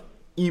toishav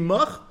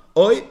imach.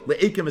 So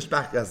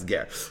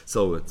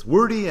it's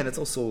wordy and it's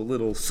also a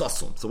little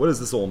sussum. So what does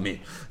this all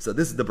mean? So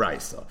this is the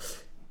brayso.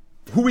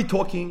 Who are we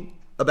talking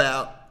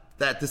about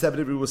that this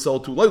Eved Ivri was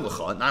sold to?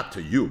 Loilecha, not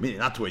to you, meaning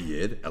not to a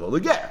yid, ela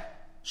leger.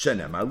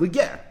 Shenemar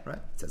leger, right?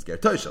 It says ger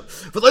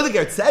toishav. But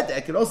leger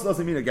tzedek, it also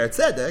doesn't mean a ger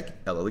tzedek,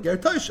 ela leger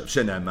toishav.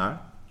 Shenemar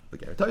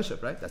leger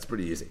toishav, right? That's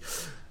pretty easy.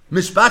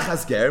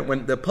 Mishpachas ger,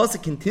 when the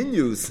pasuk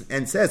continues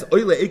and says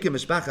oile eke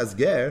mishpachas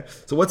ger,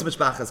 so what's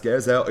mishpachas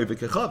ger?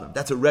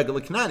 That's a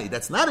regular knani.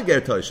 That's not a ger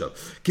toishav.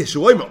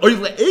 Kishuoim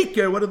oile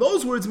eke. What do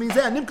those words mean?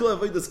 Nimkol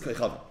avodas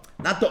kechavim.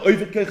 Not the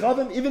oivet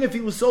kechavim. Even if he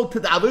was sold to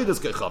the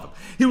avodas kechavim,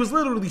 he was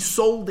literally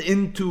sold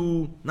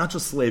into not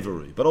just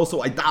slavery but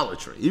also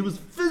idolatry. He was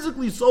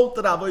physically sold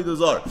to the avodas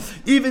zara.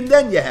 Even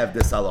then, you have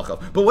this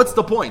halacha. But what's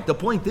the point? The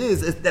point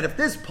is that if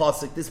this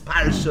pasuk, this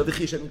parasha,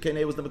 v'chishan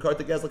kenei was the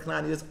mekarta gezel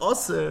knani is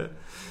aser.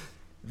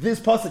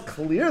 This pasuk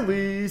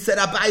clearly said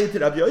Abaye to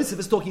Rabbi Yosef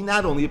is talking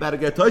not only about a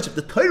ger toishav.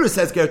 The Torah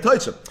says ger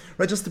toishav,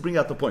 right? Just to bring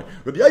out the point,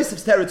 Rabbi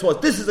Yosef's territory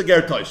was this is a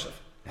ger toishav.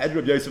 How did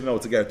Rabbi Yosef know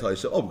it's a ger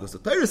toishav? Oh, because the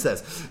Torah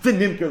says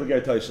v'nimker the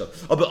ger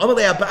toishav. Oh, but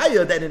Amalei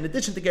Abaye that in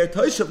addition to ger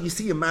toishav, you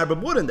see a marba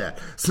more than that.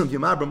 So if you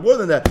marba more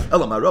than that,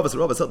 Ela Maravas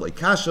Rava said like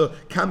kasha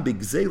kam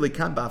bigzeli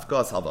kam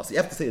bafkas halvas. You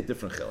have to say a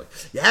different chilik.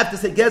 You have to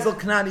say gezel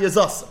knani is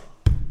asa,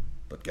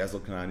 but gezel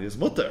knani is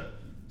mutter.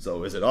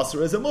 So is it us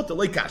or is it mutter?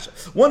 Like kasha.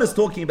 One is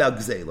talking about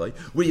gzeiloi,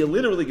 where you're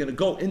literally going to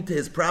go into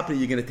his property,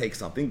 you're going to take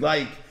something,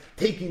 like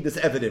taking this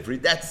Eved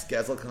Ivri, that's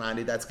gezel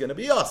kanani, that's going to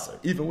be us,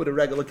 even with a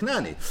regular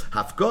kanani.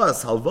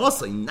 Hafkas,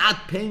 halvasa,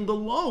 not paying the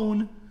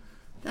loan,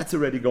 that's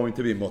already going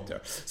to be mutter.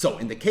 So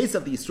in the case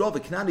of the Yisrael, the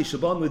Kanani,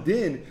 Shabban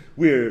Ladin,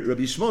 where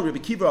Rabbi Shmuel and Rabbi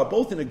Kiva are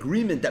both in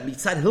agreement that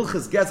mitzad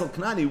hilchas gezel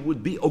kanani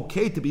would be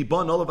okay to be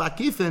ban all of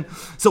akifin,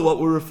 so what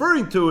we're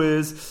referring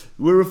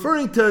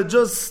to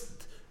just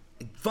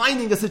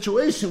finding a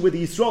situation where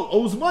the Yisrael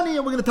owes money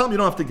and we're going to tell him you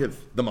don't have to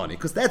give the money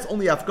because that's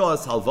only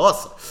afgas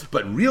halvasa.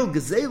 But real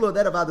gezela,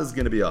 that avada is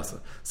going to be asa.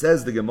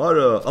 Says the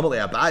Gemara, Amalei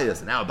Abayas,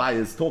 and now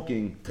Abayas is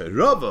talking to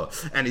Rava,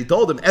 and he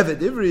told him Eved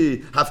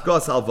Ivri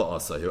afgas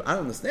halvasa. Here, I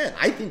don't understand.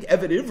 I think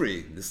Eved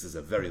Ivri, this is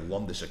a very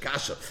lomdish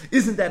akasha,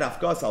 isn't that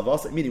afgas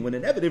halvasa? Meaning when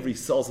an Eved Ivri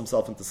sells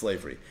himself into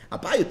slavery,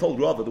 Abayas told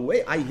Rava, the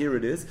way I hear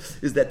it is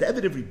that the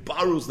Eved Ivri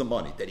borrows the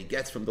money that he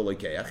gets from the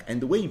lekeach,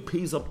 and the way he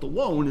pays up the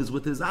loan is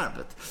with his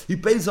arbet. He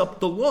pays up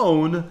the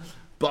loan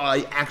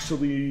by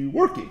actually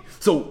working.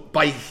 So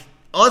by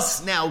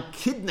us now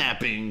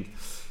kidnapping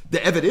the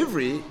Eved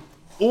Ivri,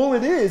 all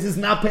it is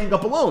not paying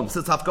up a loan.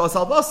 So it's Hafkas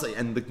al-Vasi.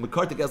 And the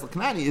Mekarta Gezel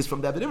Kanani is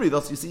from the Eved Ivri.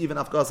 Thus you see even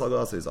Hafkas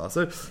al-Vasi is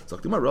Aser. So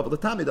my Rabbi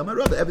Latami, my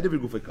Rabbi Eved Ivri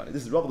Gufay Kani.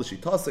 This is Rabbi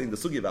L'Shitasa in the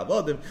Sugi of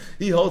Avadim.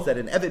 He holds that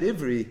an Eved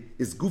Ivri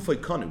is Gufay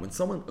Kani. When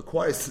someone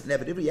acquires an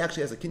Eved Ivri, he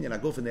actually has a Kinyan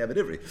Aguf in the Eved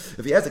Ivri.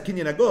 If he has a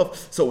Kinyan Aguf,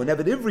 so an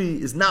Eved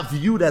Ivri is not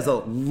viewed as a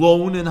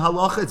loan in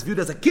Halacha, it's viewed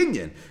as a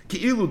Kinyan.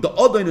 Ki'ilu, the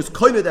Odain is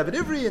Koined Eved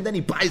Ivri, and then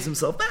he buys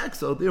himself back.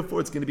 So therefore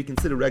it's going to be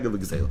considered regular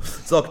Gzela.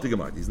 So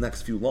these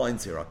next few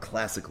lines here are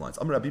classic lines.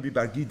 Amar Rabbi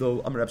Bar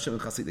Gido, Amar Rabbi Shimon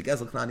Chassid,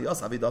 Gezel Knani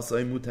Yos, Aveda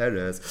Asay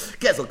Muteres.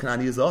 Gezel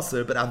Knani is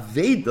Aser, but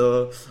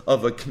Aveda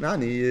of a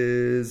Knani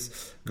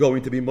is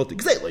going to be Mutter.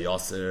 Gzela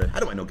Yosser. How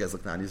do I know Gezel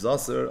Knani is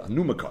Aser? A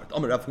Numakart.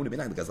 Amar Rav Huna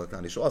Benag Gezel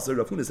Knani is Aser.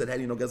 Rav Huna said, how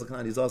do you know Gezel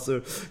Knani is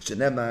Aser?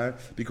 Shenemar,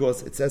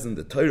 because it says in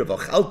the Torah,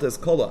 V'chaltes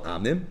kol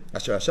ha'amim,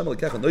 asher Hashem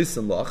Elokecha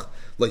noisen lach,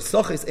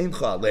 loisaches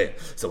eincha aleh.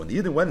 So when the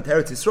Yidden went into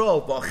Eretz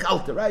Yisrael,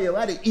 V'chalte, right, you're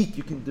allowed to eat,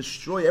 you can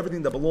destroy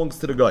everything that belongs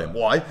to the Goyim.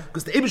 Why?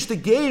 Because the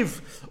Eibishter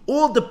gave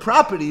all the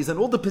properties and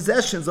all the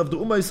possessions of the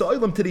Ummah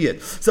Yisraelim to the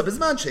Yid. So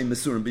Bizman Shein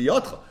Mesurim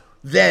B'yadcha.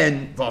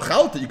 Then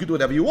you can do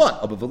whatever you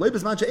want. But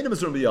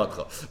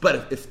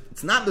if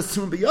it's not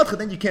Mesurim B'yadcha,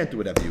 then you can't do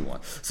whatever you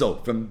want. So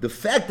from the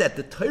fact that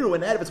the Torah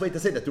went out of its way to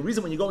say that the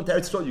reason when you go into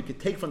Eretz Yisrael you can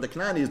take from the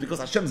Knani is because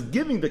Hashem's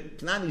giving the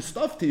Knani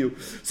stuff to you.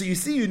 So you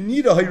see, you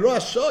need a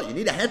Hayrah Shah, you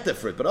need a heta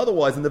for it. But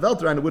otherwise, in the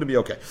Velteran, it wouldn't be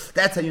okay.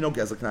 That's how you know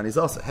Gezel Knani is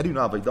also. How do you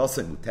know Avedasa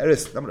and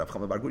Muteris? How do you know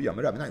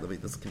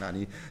Avedasa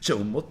Knani?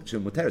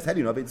 How do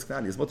you know Avedasa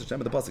Knani? As Motor Shem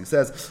the Pasuk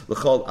says,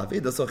 L'chol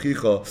Avedasa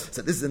Chicha.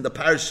 So this is in the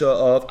parsha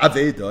of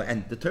Aveda,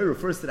 and the Torah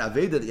refers to the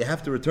Aveda that you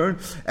have to return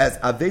as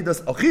Avedas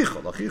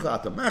Achicha. Achicha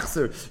Ata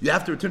Machzer. You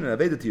have to return an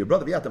Aveda to your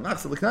brother. You have to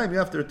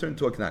return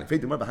to a Knani.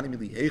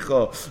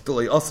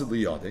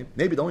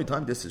 Maybe the only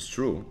time this is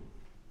true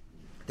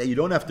that you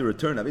don't have to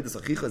return Avedas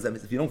Achicha is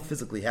if you don't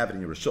physically have it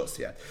in your Rishos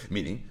yet.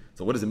 Meaning,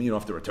 so what does it mean you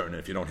don't have to return it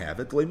if you don't have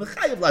it?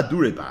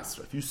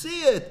 If you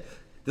see it,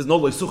 there's no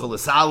Leisucha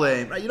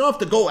L'Salem, right? You don't have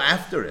to go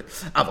after it.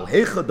 Aval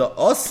Hecha Da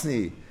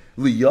Osni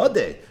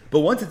Liyade.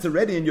 But once it's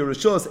already in your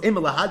Rishos,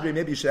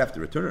 maybe you should have to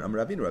return it.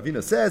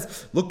 Ravina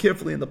says, look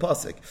carefully in the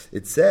pasuk.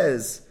 It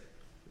says,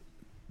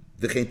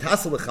 V'chein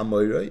tasel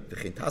l'chamoyroi,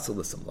 v'chein tasel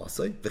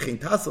l'samlasoi, v'chein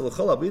tasel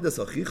l'chol avidas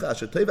achicha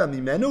asher teva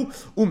mimenu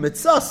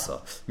u'mitzasa.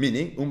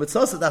 Meaning,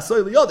 u'mitzasa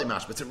dasoi liyodei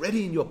mashma. It's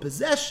already in your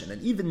possession.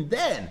 And even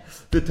then,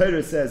 the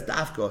Torah says,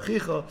 dafka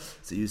achicha.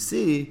 So you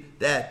see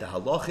that the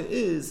halacha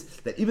is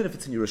that even if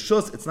it's in your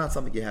rishus, it's not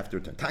something you have to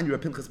return. Tanya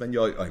Pinchas ben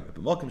Yoy Oim.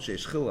 B'mokim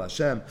she'eshchil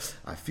Hashem,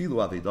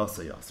 afilu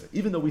avidasa yaser.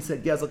 Even though we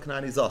said Gezel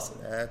Knani is aser,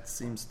 that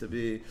seems to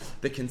be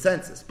the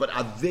consensus. But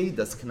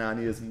Avedas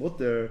Knani is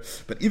mutter.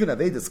 But even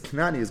Avedas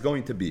Knani is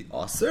going to be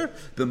aser,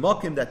 the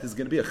makim that is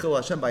going to be a chil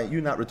Hashem by you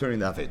not returning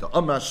the aveda.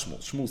 Amar Shmuel.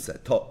 Shmuel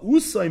said,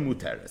 ta'usay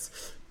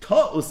muteres.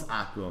 Ta'us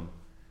akum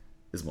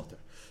is muter.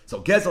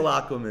 So gezel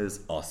akum is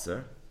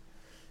aser.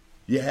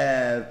 You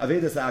have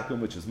avedas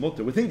akum, which is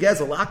muter. Within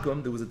gezel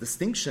akum, there was a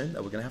distinction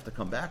that we're going to have to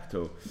come back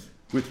to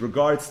with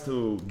regards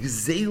to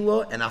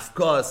gzela and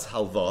afkas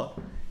halva.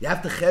 You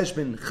have to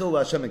cheshbin chil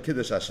Hashem and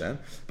kiddush Hashem.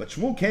 But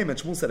Shmuel came and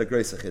Shmuel said a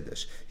grace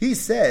chiddush. He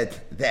said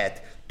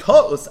that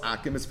ta'us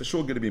akim is for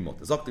sure going to be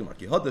mutter. Zakti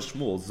marki hada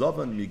Shmuel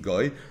zavan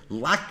migoy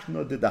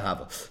lakna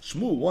didahava.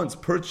 Shmuel once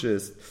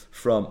purchased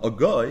from a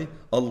guy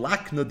a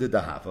lakna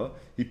didahava.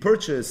 He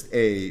purchased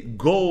a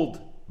gold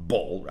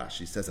bowl.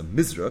 Rashi says a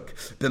mizruk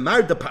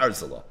b'mar de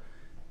parzala.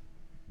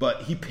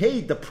 But he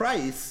paid the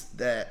price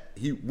that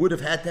he would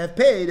have had to have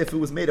paid if it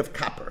was made of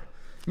copper,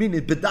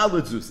 meaning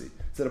bedalad zuzi.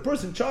 So the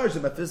person charged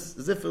him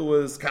as if it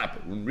was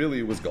copper, when really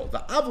it was gold.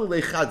 And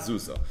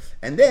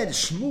then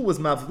Shmuel was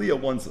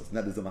mavliya one zuz.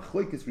 Now there's a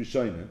machlokes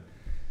rishonim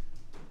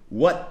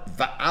what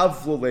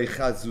va'avlo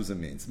leichad zuzah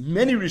means.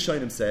 Many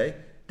rishonim say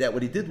that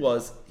what he did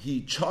was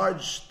he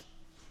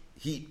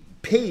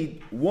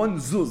paid one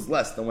zuz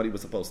less than what he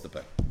was supposed to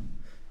pay.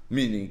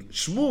 Meaning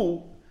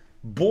Shmuel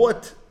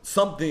bought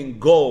something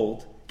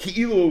gold,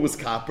 ki'ilu was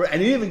copper,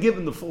 and he didn't even give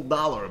him the full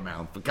dollar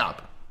amount for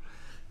copper.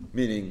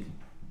 Meaning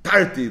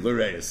parti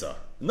l'reisa.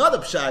 Another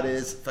pshat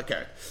is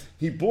fakert.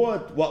 He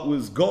bought what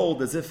was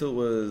gold as if it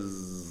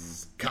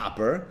was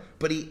copper,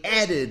 but he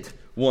added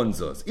one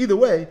zuz. Either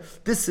way,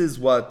 this is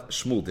what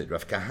Shmuel did.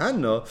 Rav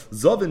Kahana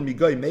zovin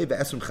migoy mei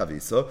ve'esrim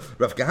chavisa.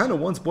 Rav Kahana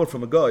once bought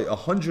from a guy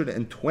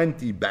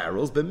 120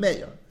 barrels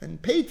b'meya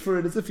and paid for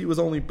it as if he was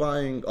only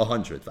buying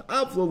 100.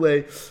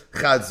 Va'avlole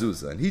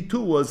chadzuza, and he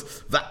too was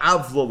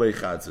va'avlole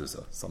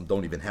chadzuza. Some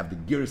don't even have the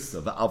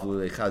girsa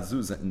va'avlole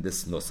chadzuza in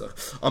this nusach.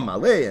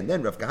 Amalei, and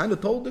then Rav Kahana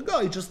told the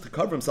guy just to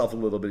cover himself a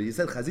little bit. He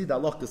said, "Chazid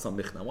alach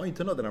t'samichna. I want you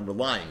to know that I'm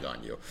relying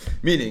on you.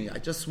 Meaning, I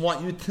just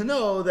want you to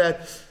know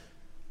that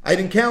I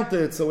didn't count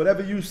it, so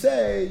whatever you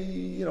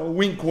say,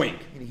 wink,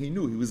 wink." And he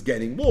knew he was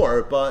getting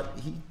more, but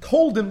he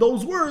told him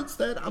those words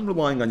that I'm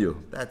relying on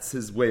you. That's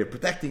his way of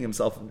protecting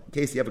himself in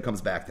case he ever comes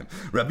back to him.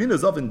 Ravina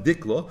Zavin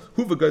Dikla,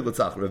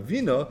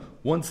 Ravina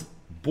once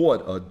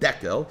bought a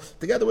dekel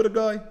together with a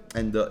guy,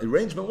 and the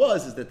arrangement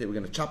was that they were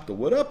going to chop the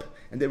wood up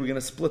and they were going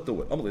to split the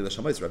wood.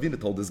 Ravina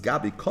told this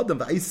Gabi,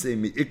 he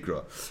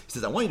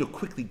says, I want you to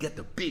quickly get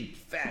the big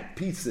fat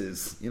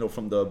pieces,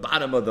 from the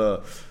bottom of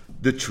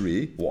the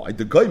tree. Why?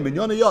 The guy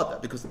minyana yada,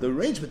 because the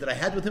arrangement that I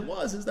had with him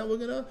is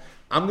that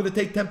I'm going to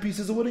take 10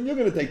 pieces of wood and you're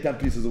going to take 10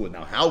 pieces of wood.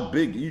 Now, how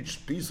big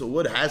each piece of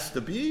wood has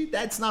to be,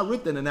 that's not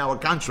written in our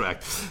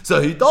contract.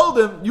 So he told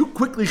him, you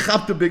quickly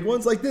chop the big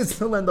ones like this,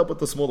 he'll end up with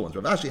the smaller ones.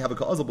 Rav Ashi have a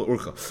ka'azal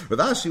ba'urcha. Rav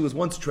Ashi was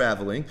once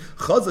traveling,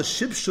 chaza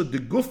shibshu de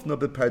gufna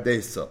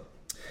bepardesa.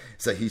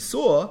 So he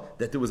saw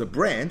that there was a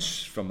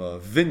branch from a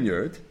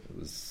vineyard. It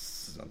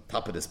was on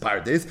top of this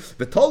paradise.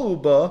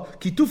 V'toluba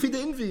kitufi de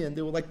invi, and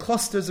there were like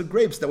clusters of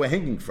grapes that were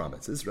hanging from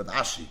it. So this is Rav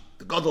Ashi,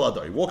 the Gadol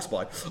Adar. He walks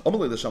by.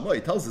 Amalei l'shamai.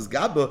 He tells his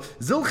Gabba,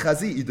 Zil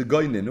chazi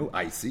idagoy ninu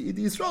aisi idi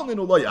Yisrael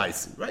ninu loy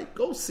aisi. Right?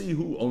 Go see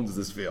who owns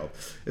this field.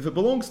 If it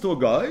belongs to a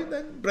guy,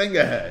 then bring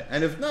a hay.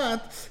 And if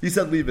not, he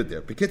said leave it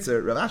there.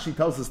 Bekitzer, Rav Ashi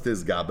tells us to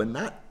his Gabba,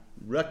 not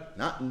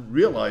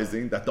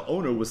realizing that the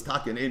owner was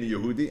talking any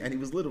Yehudi, and he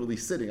was literally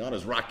sitting on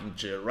his rocking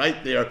chair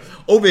right there,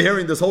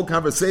 overhearing this whole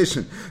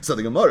conversation. So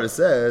the Gemara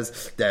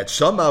says that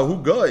Shama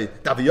hu goy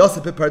Davi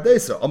Yosef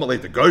Pardesa.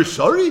 Amalei the goy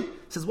shari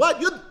says,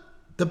 what? You're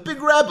the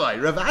big rabbi,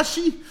 Rav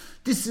Ashi?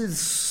 This is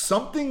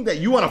something that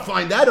you want to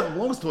find out if it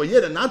belongs to a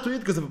yid and not to a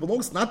yid, because if it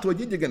belongs not to a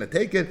yid, you're going to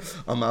take it.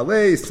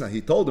 Amalei, he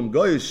told him,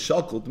 goy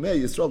shakult me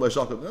Yisrael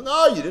shakult.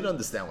 No, you didn't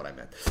understand what I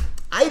meant.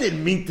 I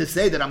didn't mean to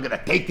say that I'm going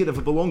to take it if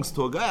it belongs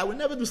to a guy. I would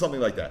never do something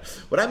like that.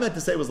 What I meant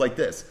to say was like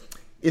this.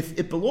 If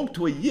it belonged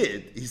to a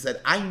yid, he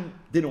said, I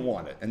didn't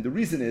want it. And the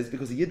reason is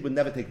because a yid would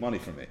never take money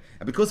from me.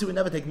 And because he would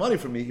never take money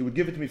from me, he would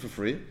give it to me for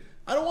free.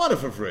 I don't want it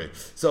for free.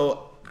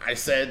 So I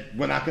said,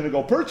 we're not going to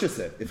go purchase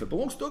it. If it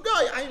belongs to a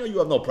guy, I know you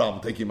have no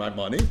problem taking my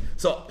money.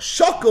 So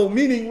shekel,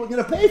 meaning we're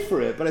going to pay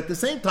for it. But at the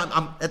same time,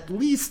 I'm at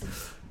least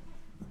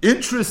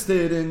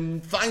interested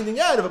in finding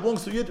out if it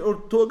belongs to a yid or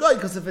to a guy.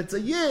 Because if it's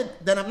a yid,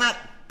 then I'm not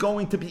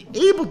going to be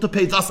able to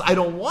pay. Thus, I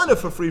don't want it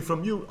for free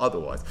from you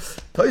otherwise.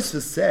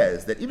 Tosfos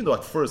says that even though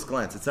at first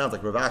glance it sounds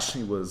like Rav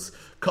Ashi was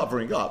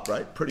covering up,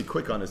 right, pretty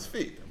quick on his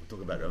feet. We're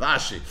talking about Rav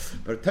Ashi.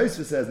 But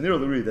Tosfos says, near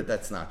the read, that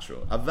that's not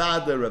true.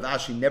 Avada, Rav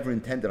Ashi never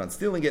intended on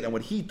stealing it, and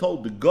what he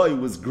told the guy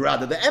was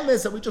grada the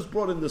emes, and we just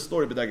brought in the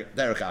story, but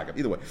derech agav.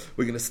 Either way,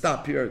 we're going to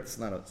stop here. It's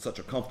not such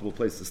a comfortable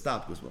place to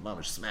stop, because we're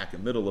mamish smack in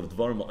the middle of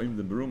Dvarim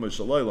Ha'imdim Beruma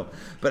Shalaylam.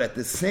 But at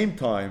the same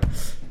time,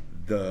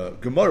 the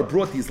Gemara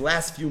brought these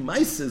last few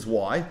maises,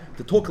 why?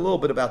 To talk a little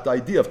bit about the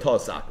idea of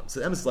Ta'as Akum. So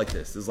the emes is like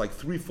this. There's like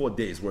 3-4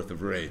 days worth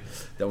of raid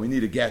that we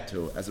need to get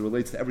to as it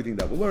relates to everything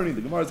that we're learning.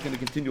 The Gemara is going to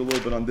continue a little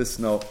bit on this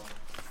note.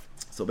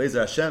 So Be'ezer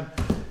Hashem,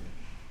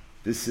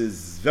 this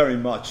is very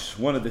much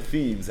one of the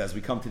themes as we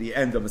come to the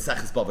end of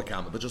Maseches Bava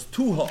Kama. But just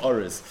 2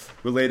 ha'aras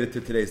related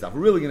to today's daf. We're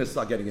really going to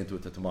start getting into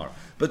it tomorrow.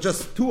 But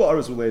just 2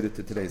 ha'aras related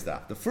to today's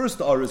daf. The first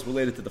ha'ara is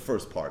related to the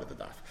first part of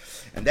the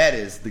daf. And that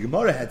is, the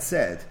Gemara had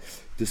said,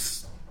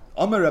 this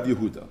Amar Rav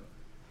Yehuda,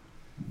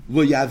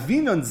 Lo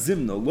yavinon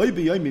zimno, loy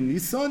b'yomi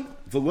Nisan,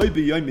 v'loy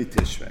b'yomi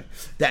Tishrei.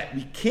 That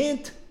we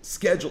can't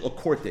schedule a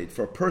court date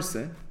for a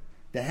person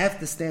that have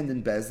to stand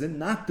in Bezdin,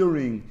 not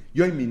during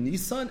Yomi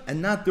Nisan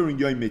and not during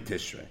Yomi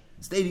Tishrei.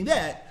 Stating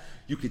that,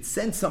 you could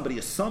send somebody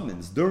a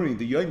summons during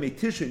the Yomi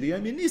Tishrei and the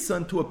Yomi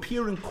Nisan to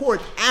appear in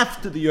court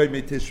after the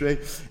Yomi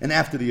Tishrei and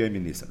after the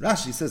Yomi Nisan.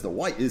 Rashi says that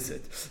why is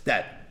it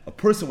that a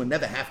person would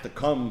never have to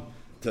come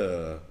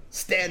to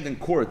stand in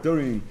court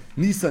during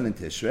Nisan and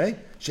Tishrei?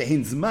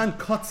 Shehin Zman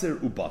Katzer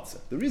Ubatzer.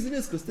 The reason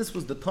is because this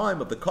was the time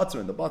of the Katzer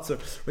and the Batzer,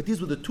 but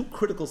these were the 2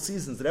 critical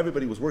seasons that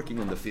everybody was working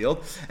in the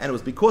field, and it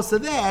was because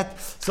of that,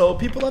 so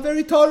people are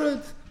very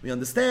tired. We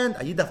understand,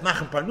 Ayidaf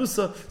Machem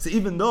Parnusa, so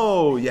even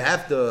though you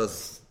have to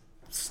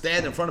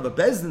stand in front of a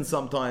bezdin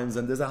sometimes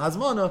and there's a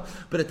hazmana,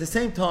 but at the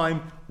same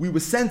time, we were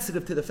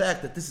sensitive to the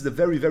fact that this is a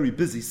very, very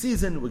busy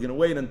season. We're going to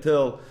wait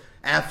until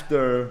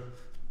after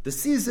the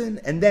season,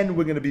 and then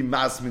we're going to be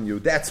mazmin you.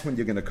 That's when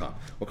you're going to come.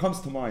 What comes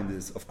to mind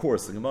is, of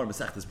course, the Gemara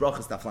Masechtas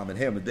Brachas Daf Lamed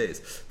Hey Amud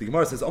Beis. The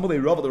Gemara says,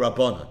 Amalei Rava the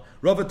Rabbanan.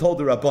 Rava told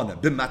the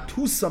Rabbanan,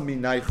 B'matusa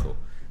minaychu.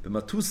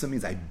 B'matusa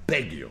means I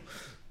beg you.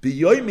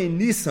 B'yoyme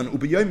Nisan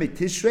u'b'yoyme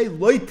Tishrei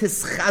loy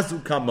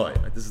tischazu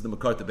kamoi. This is the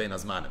Makarta Bein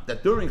Azmanim.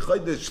 That during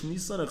Chodesh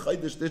Nisan and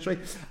Chodesh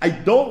Tishrei, I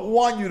don't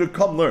want you to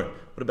come learn.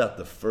 What about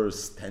the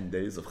first 10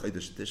 days of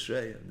Chodesh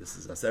Tishrei? And this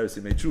is Aseres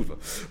Yimei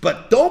Tshuva.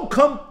 But don't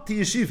come to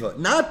yeshiva,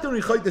 not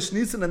during Chodesh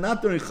Nisan and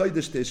not during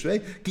Chodesh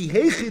Tishrei. Ki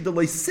heichi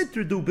deloi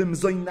sitridu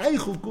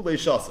b'mzoynaychu kulei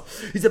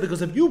shasa. He said,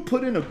 because if you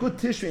put in a good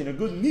Tishrei and a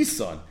good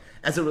Nisan,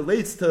 as it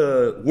relates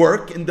to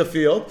work in the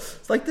field,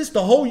 it's like this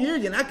the whole year.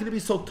 You're not going to be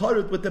so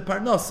tired with the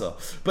parnasa.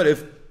 But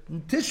if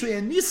Tishrei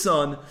and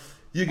Nisan,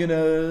 you're going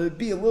to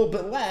be a little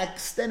bit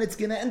lax, then it's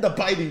going to end up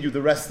biting you the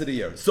rest of the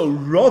year. So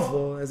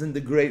Rava, as in the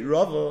great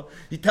Rava,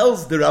 he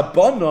tells the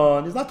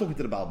Rabbanon, he's not talking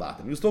to the Baal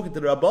Batim, he was talking to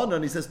the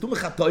Rabbanon, he says, don't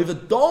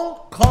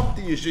come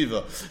to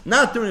yeshiva,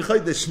 not during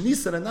Chodesh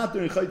Nisan and not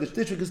during Chodesh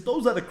Tishrei, because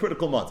those are the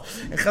critical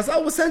months. And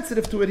Chazal was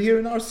sensitive to it here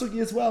in our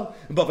sugi as well.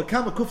 In Bava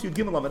Kama Kuf Yud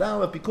Gimel Amud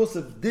Aleph, because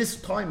of this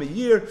time of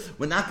year,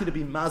 we're not going to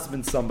be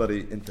mazmin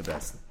somebody into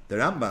Bezdin. The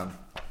Rambam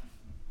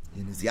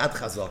in his Yad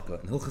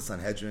Chazaka, in Hilchas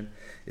Sanhedrin,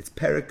 it's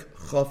Perik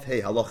Chof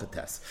Hei Halacha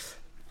Tes.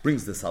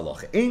 Brings this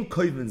halacha. Ein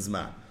koivin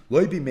zman.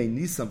 Loi b'mei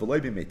Nisan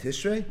v'loi b'mei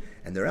Tishrei.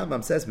 And the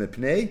Rambam says,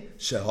 Mepnei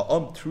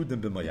sheha'am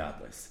trudim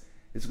b'mayados.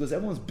 It's because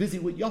everyone's busy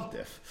with Yom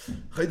Tif.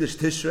 Chodesh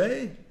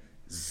Tishrei,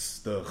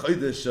 the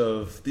Chodesh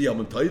of the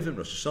Yom Tovim,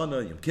 Rosh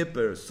Hashanah, Yom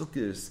Kippur,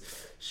 Sukkot,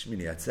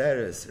 Shmini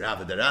Atzeres,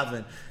 Rav the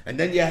Ravin. And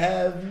then you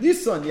have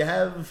Nisan, you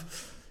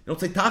don't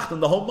say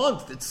Tachton the whole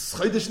month. It's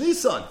Chodesh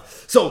Nisan.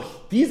 So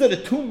these are the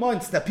 2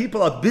 months that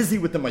people are busy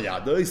with the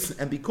Mayados,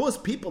 and because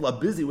people are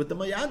busy with the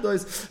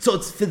Mayados, so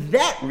it's for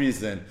that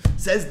reason,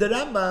 says the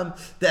Rambam,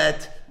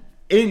 that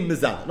in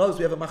Mizan. Notice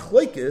we have a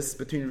machlokes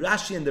between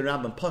Rashi and the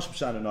Rambam, Pashut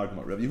Pshat and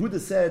Argument. Rabbi Yehuda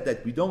said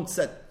that we don't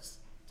set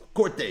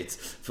court dates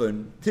for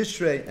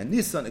Tishrei and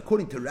Nisan.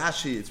 According to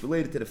Rashi, it's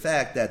related to the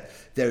fact that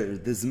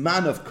there's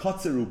man of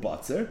Kotzeru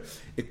Batzer.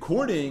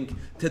 According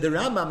to the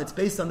Rambam, it's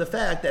based on the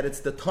fact that it's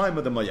the time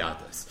of the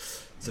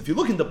Mayadas. So if you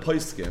look in the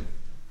Poskim,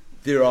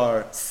 there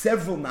are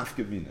several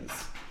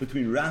nafkaminas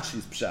between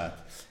Rashi's Pshat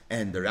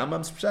and the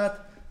Rambam's Pshat.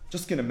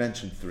 Just going to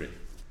mention 3.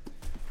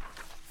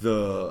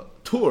 The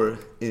Tur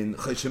in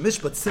Choshe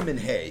Mishpat Simin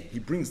Hey, he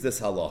brings this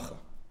halacha.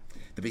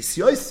 The Beis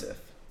Yosef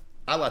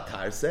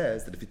Alatar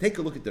says that if you take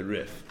a look at the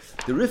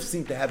Rif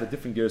seemed to have a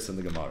different gerus in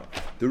the Gemara.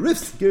 The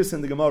Rif's gerus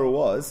in the Gemara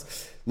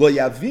was Lo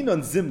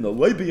Yavinon Zimna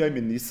Lo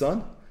B'Yom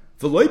Nisan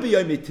V'Lo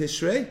B'Yom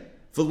Tishrei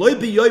V'Lo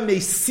B'Yom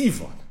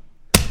Sivan.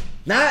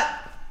 Not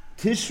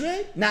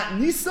Tishrei, not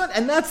Nisan,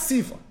 and not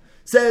Sivan.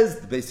 Says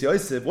the Beis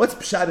Yosef, what's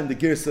pshat in the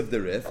gerus of the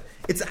Rif?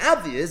 It's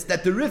obvious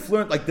that the Rif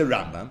learned like the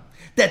Rambam,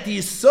 that the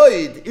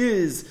Yisoid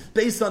is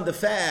based on the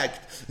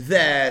fact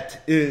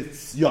that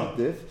it's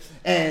Yontif,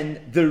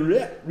 and the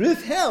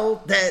Rif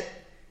held that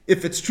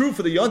if it's true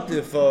for the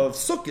Yontif of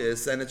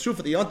Sukkot and it's true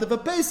for the Yontif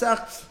of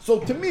Pesach, so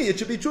to me it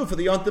should be true for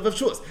the Yontif of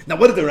Shavuos. Now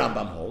what did the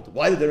Rambam hold?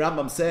 Why did the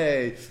Rambam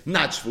say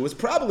not Shavuos?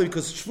 Probably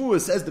because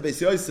Shavuos, says the Beis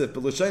Yosef,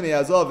 B'Loshonei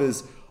Azov,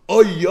 is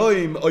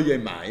Oyoim,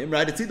 Oyomayim,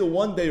 right? It's either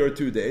 1 day or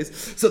 2 days.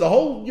 So the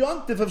whole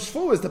yontif of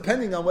Shavuos,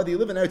 depending on whether you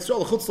live in Eretz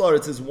Yisrael or Chutz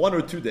La'aretz, is 1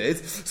 or 2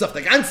 days. So if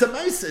the ganze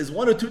Maisa is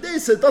 1 or 2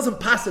 days, so it doesn't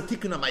pass a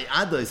tikkun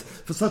ha'mayados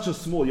for such a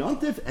small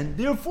yontif, and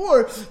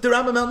therefore the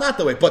Rambam held not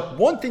that way. But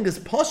one thing is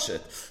Poshet,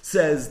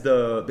 says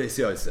the Beis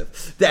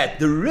Yosef, that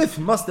the Rif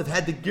must have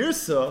had the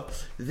girsa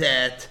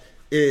that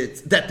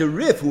the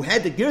Rif, who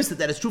had the girsa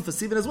that is true for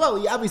Sivan as well,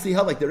 he obviously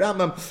held like the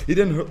Rambam. He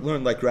didn't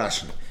learn like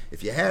Rashi.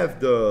 If you have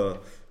the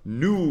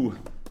new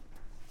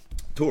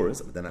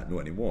Torahs, but they're not new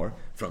anymore,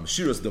 from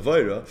Shiras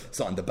Devaira,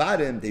 so on the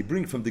bottom they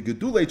bring from the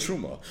Gedulei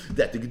Truma,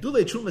 that the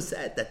Gedulei Truma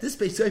said that this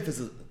Beis Yosef is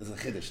a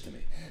chiddush to me.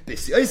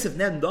 Beis Yosef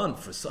then done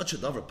for such a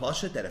davar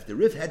pasha that if the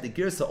Rif had the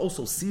Girsa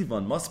also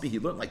Sivan, must be he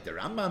learned like the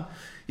Rambam.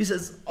 He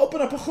says, open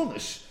up a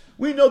chumash.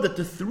 We know that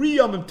the 3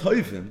 Yomim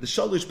Tovim, the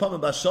Shalosh Pamim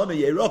Bashana,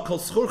 Yeira Kol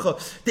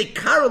Schurcha, they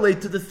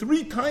correlate to the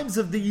 3 times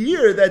of the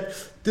year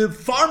that the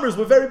farmers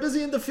were very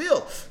busy in the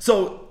field.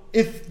 So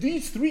if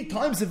these 3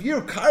 times of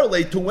year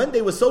correlate to when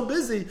they were so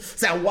busy,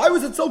 so why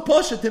was it so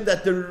posh at him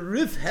that the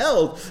Rif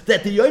held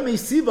that the Yom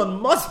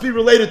Sivan must be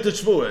related to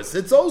Shavuos?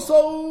 It's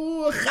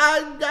also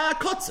Chag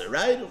Kotzer,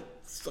 right?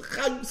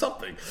 Chag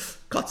something.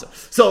 Kotzer.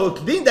 So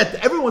being that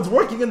everyone's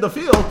working in the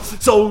field,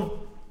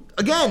 so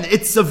again,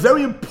 it's a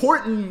very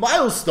important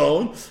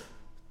milestone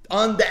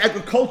on the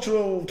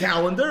agricultural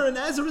calendar, and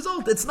as a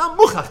result, it's not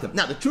muchachtem.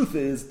 Now, the truth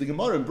is, the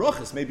Gemara in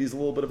Brachas maybe is a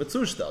little bit of a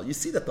tzurshtel. You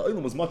see that the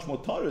Olam was much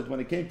more tired when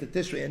it came to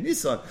Tishrei and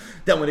Nisan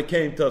than when it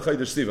came to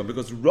Chodesh Sivan.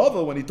 Because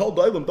Rava, when he told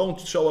the Olam don't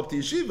show up to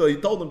Yeshiva, he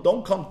told them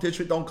don't come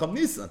Tishrei, don't come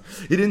Nisan.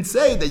 He didn't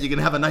say that you're going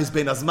to have a nice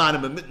Bein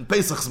Hazmanim and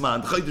Pesach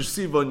Zman,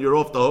 Chodesh Sivan, you're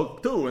off the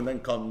hook too, and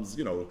then comes,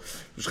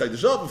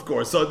 Chodesh Av, of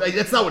course. So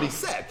that's not what he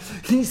said.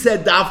 He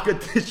said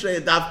Davka Tishrei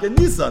and Davka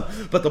Nisan.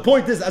 But the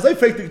point is, as I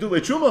faked the Gedulei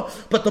Truma,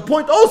 but the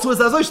point also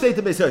is, as I state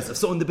the Beis Yosef.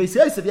 So in the Beis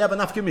Yosef, you have an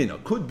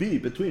nafkamina. Could be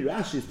between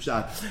Rashi's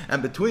Pshat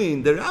and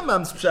between the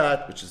Rambam's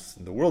Pshat, which is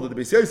in the world of the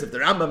Beis Yosef, the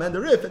Rambam and the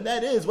Rif, and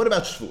that is, what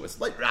about Shavuos?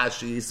 Like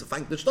Rashi, so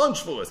thank the Shton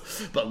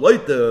Shavuos. But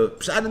like the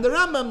Pshat and the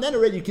Rambam, then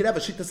already you could have a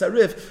Shittas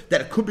HaRif,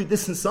 that it could be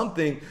this and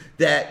something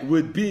that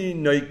would be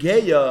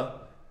Noigeya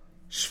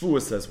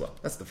Shavuos as well.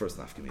 That's the first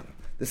nafkamina.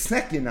 The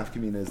second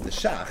nafkamina is the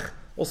Shach,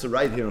 also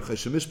right here in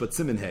Choshe Mishpat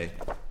Simin Hey.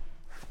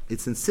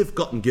 It's in Sif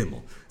Gotten Gimel.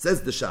 It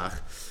says the Shach,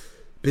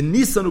 Ben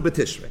Nisan u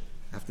B'Tishrei.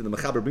 After the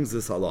Mechaber brings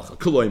this halacha,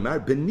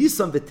 Koloimar, Ben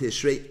Nisan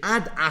v'Tishrei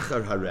ad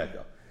achar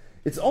harega.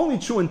 It's only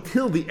true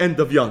until the end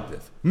of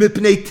Yontif.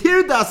 Mipnei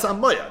tirdas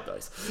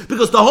hamoyados.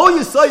 Because the whole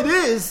Yesod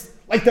is,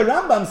 like the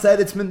Rambam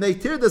said, it's mipnei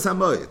tirdas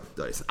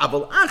hamoyados.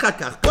 Aval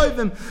achakach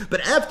koivim, but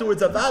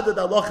afterwards avada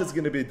the halacha is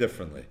going to be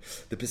differently.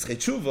 The Pischei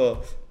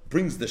Tshuva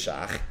brings the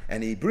Shach,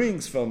 and he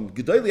brings from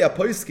Gedolei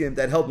HaPoskim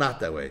that held not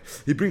that way.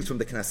 He brings from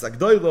the Knesset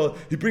Gdoila,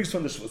 he brings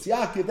from the Shvus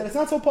Yaakov, that it's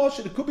not so posh,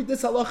 it could be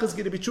this halacha is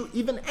going to be true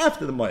even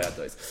after the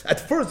Moyados.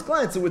 At first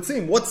glance, it would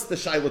seem, what's the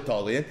Shaila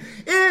Talian?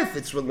 If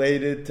it's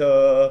related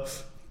to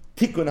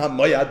Tikkun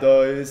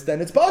HaMoyados,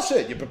 then it's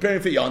Pasha. You're preparing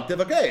for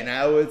Yontiv, okay,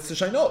 now it's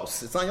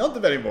Shainos. It's not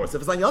Yontiv anymore. So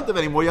if it's not Yontiv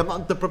anymore, you have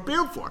nothing to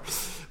prepare for.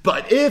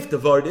 But if the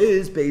Vard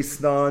is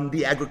based on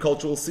the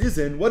agricultural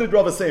season, what did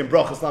Rava say in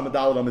Brachas Lamed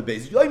Amid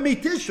Beis? Yomi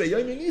Tishrei,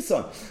 Yomi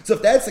Nisan. So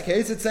if that's the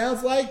case, it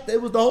sounds like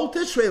it was the whole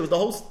Tishrei, it was the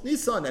whole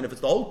Nisan. And if it's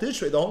the whole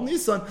Tishrei, the whole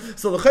Nisan,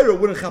 so the Chayra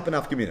wouldn't happen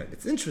after Gemina.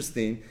 It's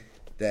interesting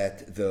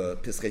that the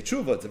Piskei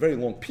Tshuva, it's a very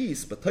long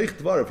piece, but Teich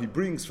Dvarav he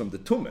brings from the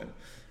Tumen,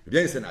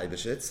 Yonatan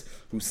Eibeshitz,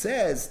 who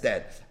says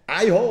that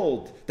I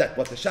hold that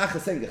what the Shach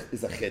is saying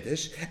is a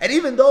Chiddush, and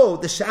even though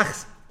the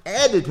Shach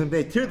added when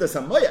they Tirdas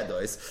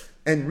HaMoyados,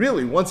 and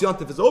really, once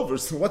Yontif is over,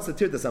 so what's the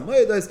Tirdas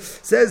HaMoyados?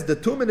 Says the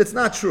Tumen, it's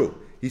not true.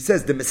 He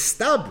says the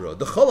Mistabra,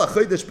 the Chol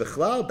HaChodesh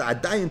Bechlal, the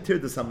Adayin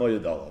Tirdas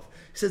HaMoyadolav.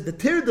 He says the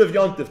Tird of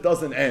Yontif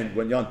doesn't end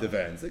when Yontif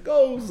ends. It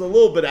goes a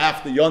little bit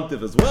after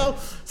Yontif as well.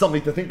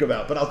 Something to think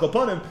about. But Al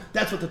Kaponim,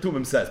 that's what the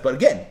Tumim says. But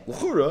again,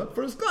 L'chura,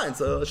 first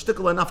glance, a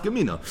shtickle and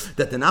nafkamina.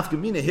 That the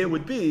nafkamina here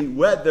would be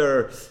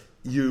whether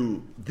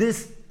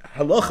this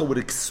halacha would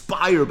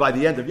expire by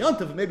the end of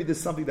Yontif, maybe there's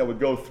something that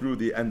would go through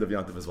the end of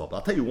Yontif as well. But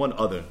I'll tell you one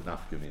other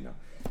nafkamina.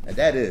 And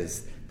that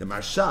is the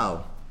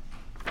Marshal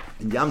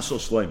in Yamshel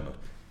Shloimeh.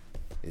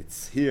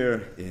 It's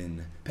here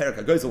in Perak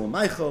HaGozel and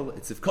Michael.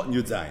 It's Ifkot and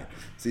Yud Zayin.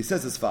 So he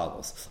says as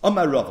follows: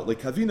 Amar Rava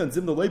lekavina and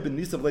zimna leiben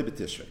nisav leiben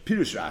tishrei.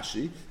 Pirush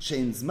Rashi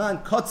shein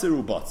zman kotzer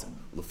ubatzer.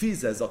 Lefi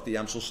zeh zok the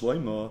Yamshel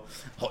Shloimeh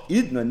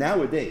ha'idna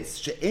nowadays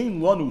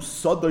she'ein lanu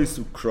sodos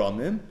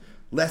ukramim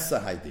lesa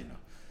haydina.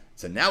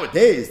 So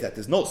nowadays that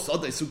there's no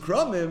sodos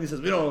ukramim, he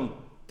says we don't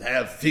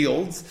have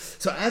fields.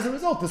 So as a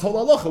result, this whole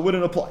halacha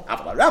wouldn't apply.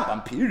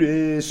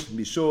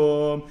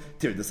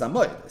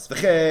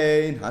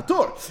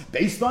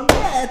 Based on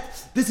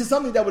that, this is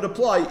something that would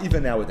apply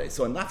even nowadays.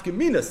 So a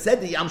nafkamina said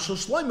the Yamshel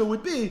Shloimeh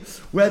would be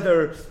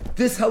whether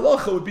this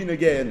halacha would be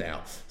negaya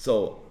now.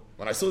 So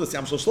when I saw this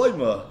Yamshel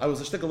Shloimeh, I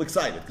was a shtickle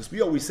excited because we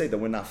always say that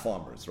we're not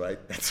farmers, right?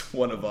 That's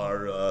one of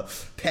our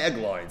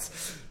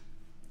taglines.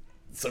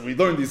 So we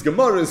learn these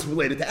Gemaras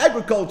related to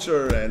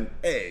agriculture, and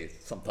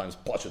sometimes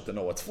pasha to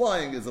know what's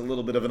flying is a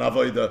little bit of an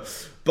avodah.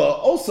 But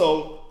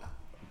also,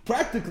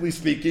 practically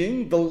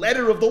speaking, the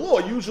letter of the law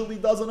usually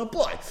doesn't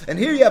apply. And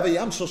here you have a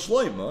Yamshel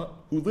Shloimeh,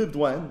 who lived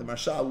when? The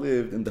Marshal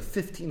lived in the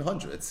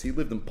 1500s. He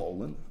lived in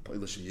Poland,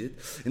 Polish Yid,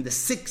 in the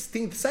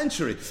 16th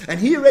century. And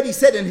he already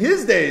said in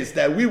his days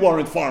that we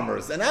weren't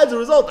farmers. And as a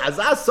result,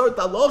 Azaz Sort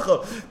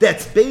Halacha,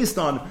 that's based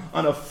on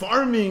a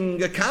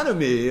farming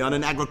economy, on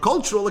an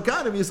agricultural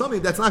economy, is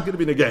something that's not going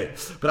to be negay.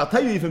 But I'll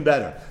tell you even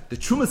better. The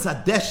Trumas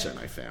Hadeshen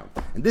I found,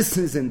 and this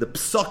is in the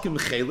Psakim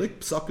Chelik,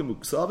 Psakim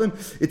Uksavim,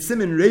 it's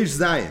Simin Reish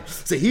Zayin.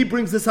 So he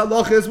brings this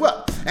halacha as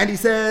well. And he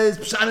says,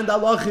 Pshan and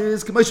halacha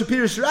is Kamosha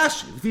Pirish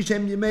Rashi,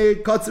 Fishem Yemei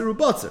Katzer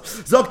Ubotzer.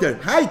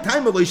 Zokter, Hai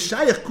time Eloi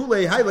Shayach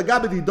Kulei Hai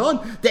Lagabedi Don,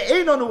 the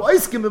Einonu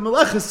Oiskim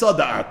B'Melechus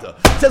Sada'ata.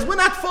 Says, we're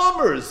not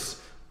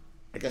farmers.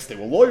 I guess they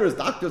were lawyers,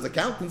 doctors,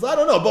 accountants, I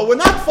don't know, but we're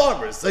not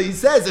farmers. So he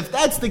says, if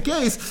that's the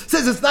case,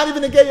 says it's not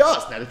even a gay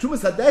us. Now, the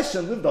Trumas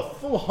Hadeshen lived a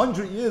full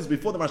 100 years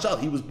before the Marshal.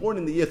 He was born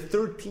in the year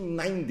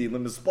 1390,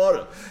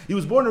 Lemispara. He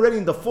was born already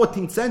in the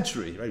 14th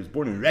century, right? He was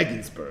born in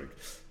Regensburg,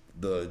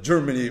 the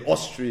Germany,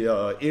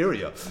 Austria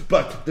area.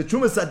 But the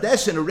Trumas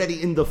Hadeshen already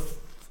in the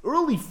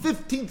early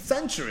 15th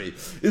century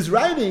is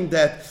writing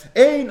that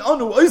Ein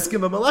anu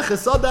oiskim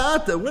b'melechas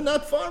sada'ata. We're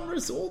not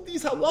farmers. All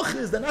these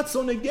halachas, they're not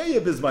so negeya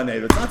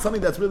b'zmanev. It's not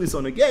something that's really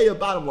so negeya.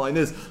 Bottom line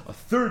is a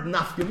third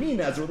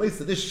nafkamina as it relates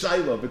to this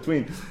shaila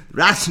between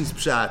Rashi's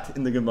pshat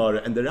in the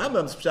Gemara and the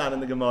Rambam's pshat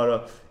in the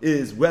Gemara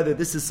is whether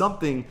this is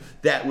something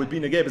that would be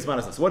negeya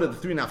b'zmanev. So what are the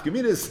three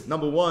nafkaminas?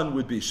 Number one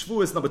would be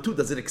shvuas. Number two,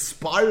 does it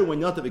expire when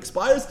Yontif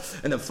expires?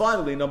 And then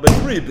finally, number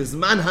three,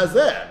 b'zman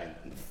hazeh.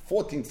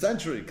 14th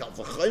century, Kal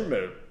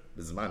V'Chomer,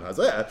 Bizman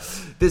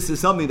Hazeh. This is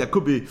something that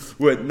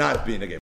would not be in a game.